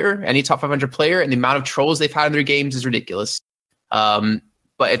top player, any top 500 player, and the amount of trolls they've had in their games is ridiculous.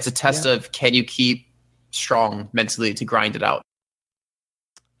 But it's a test of, can you keep strong mentally to grind it out?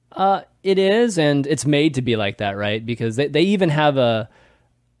 It is, and it's made to be like that, right? Because they even have a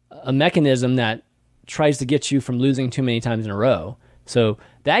mechanism that tries to get you from losing too many times in a row. So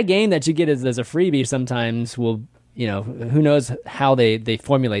that game that you get as a freebie sometimes will, who knows how they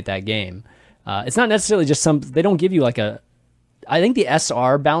formulate that game. It's not necessarily just they don't give you I think the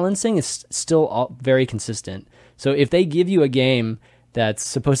SR balancing is still very consistent. So if they give you a game that's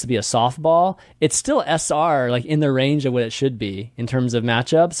supposed to be a softball, it's still SR, in the range of what it should be in terms of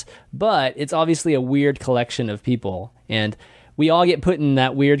matchups, but it's obviously a weird collection of people, and we all get put in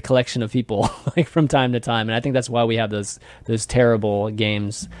that weird collection of people from time to time, and I think that's why we have those terrible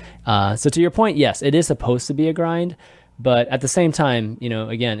games. So to your point, yes, it is supposed to be a grind, but at the same time,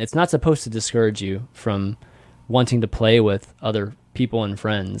 again, it's not supposed to discourage you from wanting to play with other people and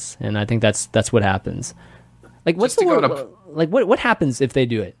friends, and I think that's what happens. What's what happens if they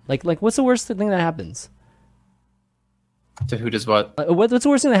do it? What's the worst thing that happens? To who does what? What's the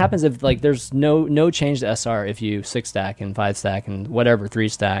worst thing that happens if there's no change to SR if you 6-stack and 5-stack and whatever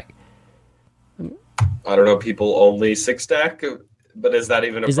 3-stack? I don't know. People only 6-stack, but is that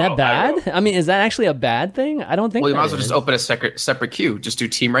even? Is that bad? I mean, is that actually a bad thing? I don't think. Well, you might as well just open a separate queue. Just do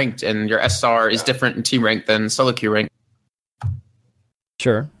team ranked, and your SR is different in team ranked than solo queue ranked.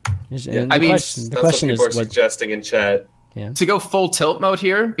 Sure. Yeah. The question is what suggesting in chat. Yeah. To go full tilt mode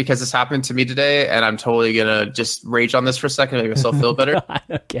here, because this happened to me today, and I'm totally gonna just rage on this for a second to make myself feel better.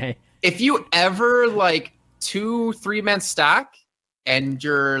 Okay. If you ever 2-3-man stack and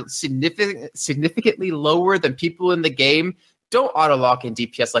you're significantly lower than people in the game, don't auto lock in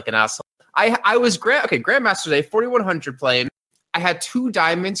DPS like an asshole. I was Grandmaster Day 4100 playing. I had 2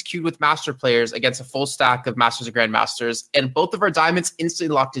 diamonds queued with master players against a full stack of masters and grandmasters, and both of our diamonds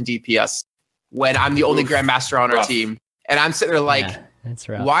instantly locked in DPS when I'm the only grandmaster on our team. And I'm sitting there that's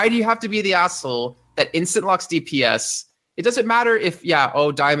rough. Why do you have to be the asshole that instant locks DPS? It doesn't matter if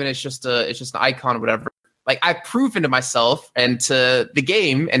diamond is just an icon or whatever. I've proven to myself and to the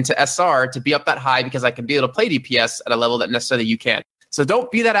game and to SR to be up that high because I can be able to play DPS at a level that necessarily you can't. So don't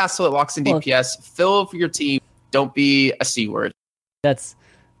be that asshole that locks in DPS. Fill for your team. Don't be a C word. That's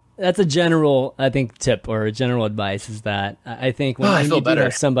a general, I think, tip or a general advice is that I think when you do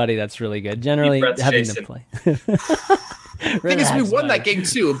have somebody that's really good, generally having to play. The thing is, we won that game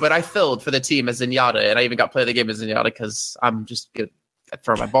too, but I filled for the team as Zenyatta, and I even got play of the game as Zenyatta because I'm just good at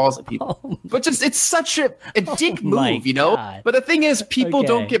throwing my balls at people. But it's such a dick move, God. But the thing is, people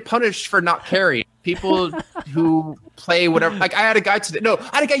don't get punished for not carrying. People who play whatever. I had a guy today. No,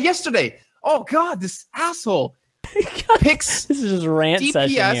 I had a guy yesterday. Oh God, this asshole. Picks this is just rant DPS.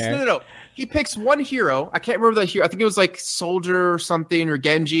 Session here. No. He picks one hero. I can't remember the hero. I think it was Soldier or something or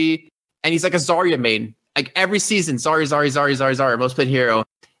Genji, and he's a Zarya main. Every season, Zarya, most played hero.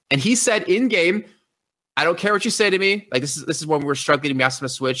 And he said in game, I don't care what you say to me. This is when we're struggling to be asked to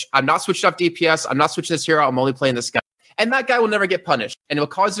switch. I'm not switching off DPS. I'm not switching this hero. I'm only playing this guy. And that guy will never get punished. And it will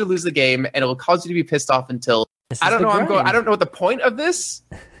cause you to lose the game, and it will cause you to be pissed off until I don't know. I don't know what the point of this.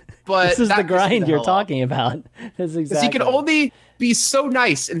 But this is the grind you're talking about. That's exactly. You can only be so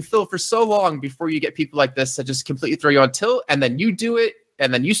nice and fill for so long before you get people like this that just completely throw you on tilt, and then you do it,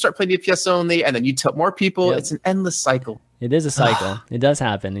 and then you start playing DPS only, and then you tilt more people. Yep. It's an endless cycle. It is a cycle. It does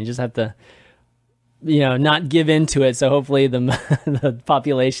happen. You just have to, not give into it. So hopefully the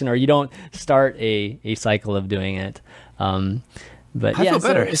population, or you don't start a cycle of doing it. But I feel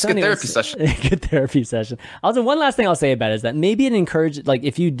better. It's a good therapy session. Good therapy session. Also, one last thing I'll say about it is that maybe it encourages,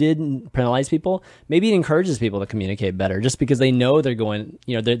 if you didn't penalize people, maybe it encourages people to communicate better, just because they know they're going,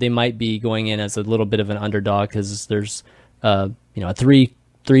 they might be going in as a little bit of an underdog because there's, a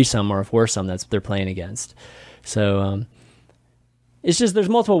threesome or a foursome that's they're playing against. So it's just there's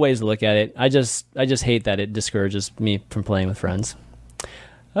multiple ways to look at it. I just hate that it discourages me from playing with friends.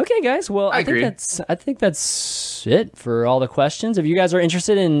 Okay, guys. Well, I think that's it for all the questions. If you guys are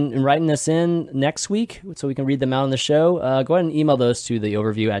interested in writing us in next week so we can read them out on the show, go ahead and email those to the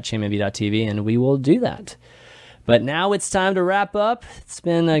overview@chainmb.tv, and we will do that. But now it's time to wrap up. It's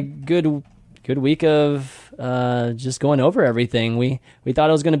been a good week of just going over everything. We thought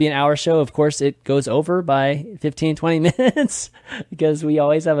it was going to be an hour show. Of course, it goes over by 15, 20 minutes because we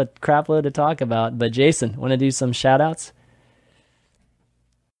always have a crap load to talk about. But Jason, want to do some shout-outs?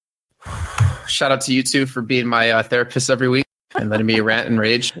 Shout out to you two for being my therapist every week and letting me rant and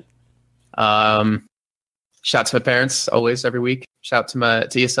rage. Shout out to my parents always every week. Shout out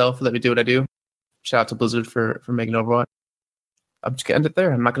to yourself for letting me do what I do. Shout out to Blizzard for making Overwatch. I'm just gonna end it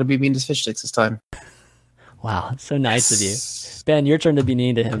there. I'm not gonna be mean to Fish Sticks this time. Wow, so nice of you, Ben. Your turn to be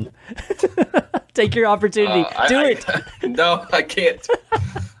mean to him. Take your opportunity. Do it. No, I can't.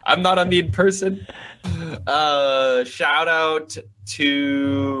 I'm not a mean person. Shout out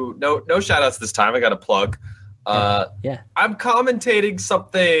to no shout outs this time. I got a plug. I'm commentating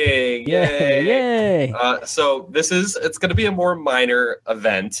something. Yay! So it's going to be a more minor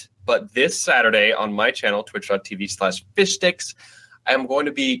event, but this Saturday on my channel, twitch.tv/fishsticks, I'm going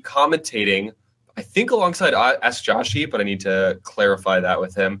to be commentating, I think alongside Ask Joshy, but I need to clarify that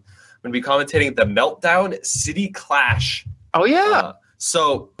with him. I'm going to be commentating the Meltdown City Clash. Oh, yeah.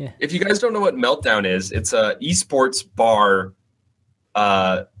 If you guys don't know what Meltdown is, it's a esports bar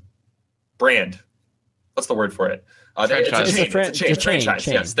brand. What's the word for it? It's a franchise.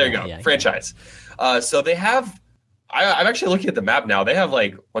 Yes, there you go. Franchise. So they have. I'm actually looking at the map now. They have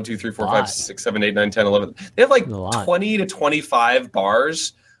like 1, 2, 3, 4, 5, 6, 7, 8, 9, 10, 11. They have like 20 to 25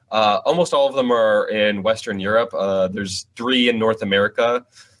 bars. Almost all of them are in Western Europe. There's 3 in North America,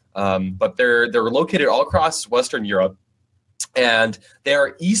 but they're located all across Western Europe, and they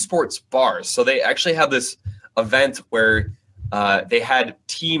are esports bars. So they actually have this event where they had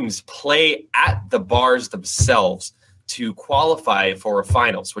teams play at the bars themselves to qualify for a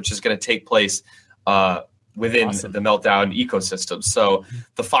finals, which is going to take place within the Meltdown ecosystem. So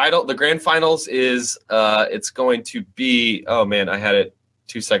the grand finals is it's going to be, oh man, I had it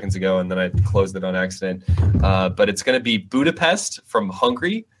 2 seconds ago and then I closed it on accident. But it's going to be Budapest from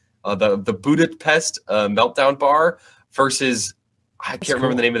Hungary, the Budapest Meltdown bar versus, I can't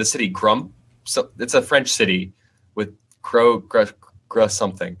remember the name of the city, Grum. So it's a French city with Gros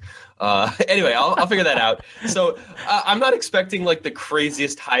something. Anyway, I'll figure that out. So I'm not expecting like the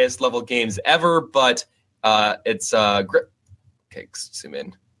craziest, highest level games ever, but it's okay, zoom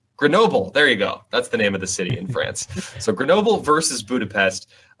in. Grenoble. There you go. That's the name of the city in France. So Grenoble versus Budapest.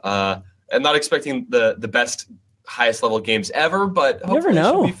 I'm not expecting the best, highest level games ever, but hopefully it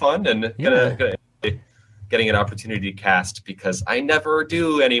should be fun and gonna getting an opportunity to cast because I never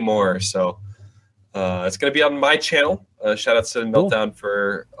do anymore. So it's going to be on my channel. Shout out to Meltdown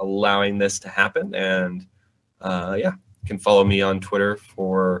for allowing this to happen. And you can follow me on Twitter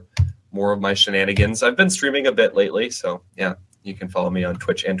for more of my shenanigans. I've been streaming a bit lately. So yeah, you can follow me on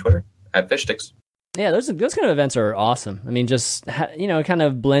Twitch and Twitter at FishSticks. Yeah, those kind of events are awesome. I mean, just, kind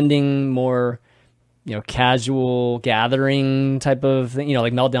of blending more, casual gathering type of thing.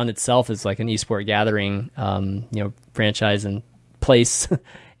 Like Meltdown itself is like an esport gathering, franchise and place.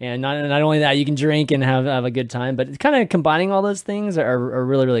 And not only that, you can drink and have a good time, but kind of combining all those things are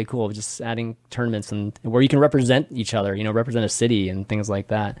really, really cool. Just adding tournaments and where you can represent each other, represent a city and things like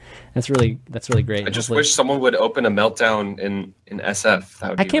that. That's really great. I just wish someone would open a Meltdown in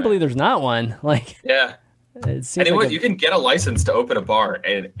SF. I can't believe there's not one. Yeah. You can get a license to open a bar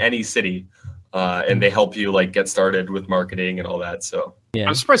in any city, and they help you get started with marketing and all that. So yeah,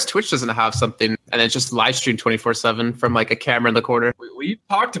 I'm surprised Twitch doesn't have something and it's just live stream 24/7 from a camera in the corner. We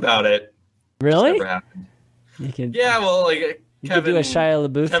talked about it. Really? Never happened. Kevin, do a Shia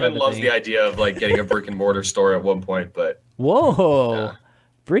LaBeouf. Kevin loves the idea of getting a brick and mortar store at one point, but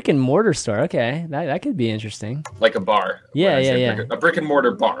brick and mortar store. Okay, that could be interesting. Like a bar. Yeah. A brick and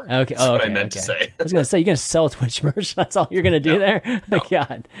mortar bar. Okay, that's what I meant to say. I was gonna say you're gonna sell Twitch merch. That's all you're gonna do there. No.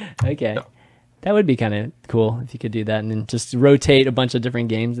 God. Okay. No. That would be kind of cool if you could do that and then just rotate a bunch of different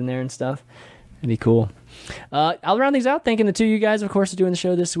games in there and stuff. That'd be cool. I'll round things out. Thanking the two of you guys, of course, for doing the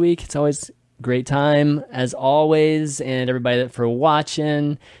show this week. It's always a great time, as always, and everybody for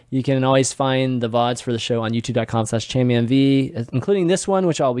watching. You can always find the VODs for the show on youtube.com/ChampionV, including this one,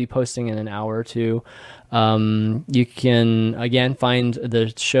 which I'll be posting in an hour or two. You can, again, find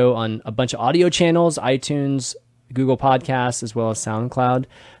the show on a bunch of audio channels, iTunes, Google Podcasts, as well as SoundCloud,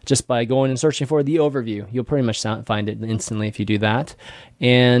 just by going and searching for The Overview. You'll pretty much find it instantly if you do that.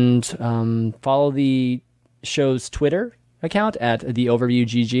 And follow the show's Twitter account at The Overview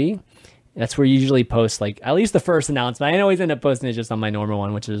GG. That's where you usually post at least the first announcement. I always end up posting it just on my normal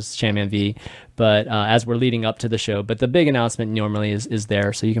one, which is Champion V, but as we're leading up to the show. But the big announcement normally is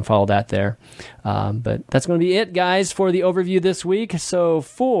there, so you can follow that there. But that's going to be it, guys, for The Overview this week. So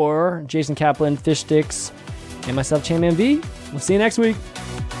for Jason Kaplan, FishSticks, and myself, Champion V, we'll see you next week.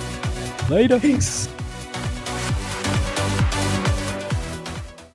 Later. Peace.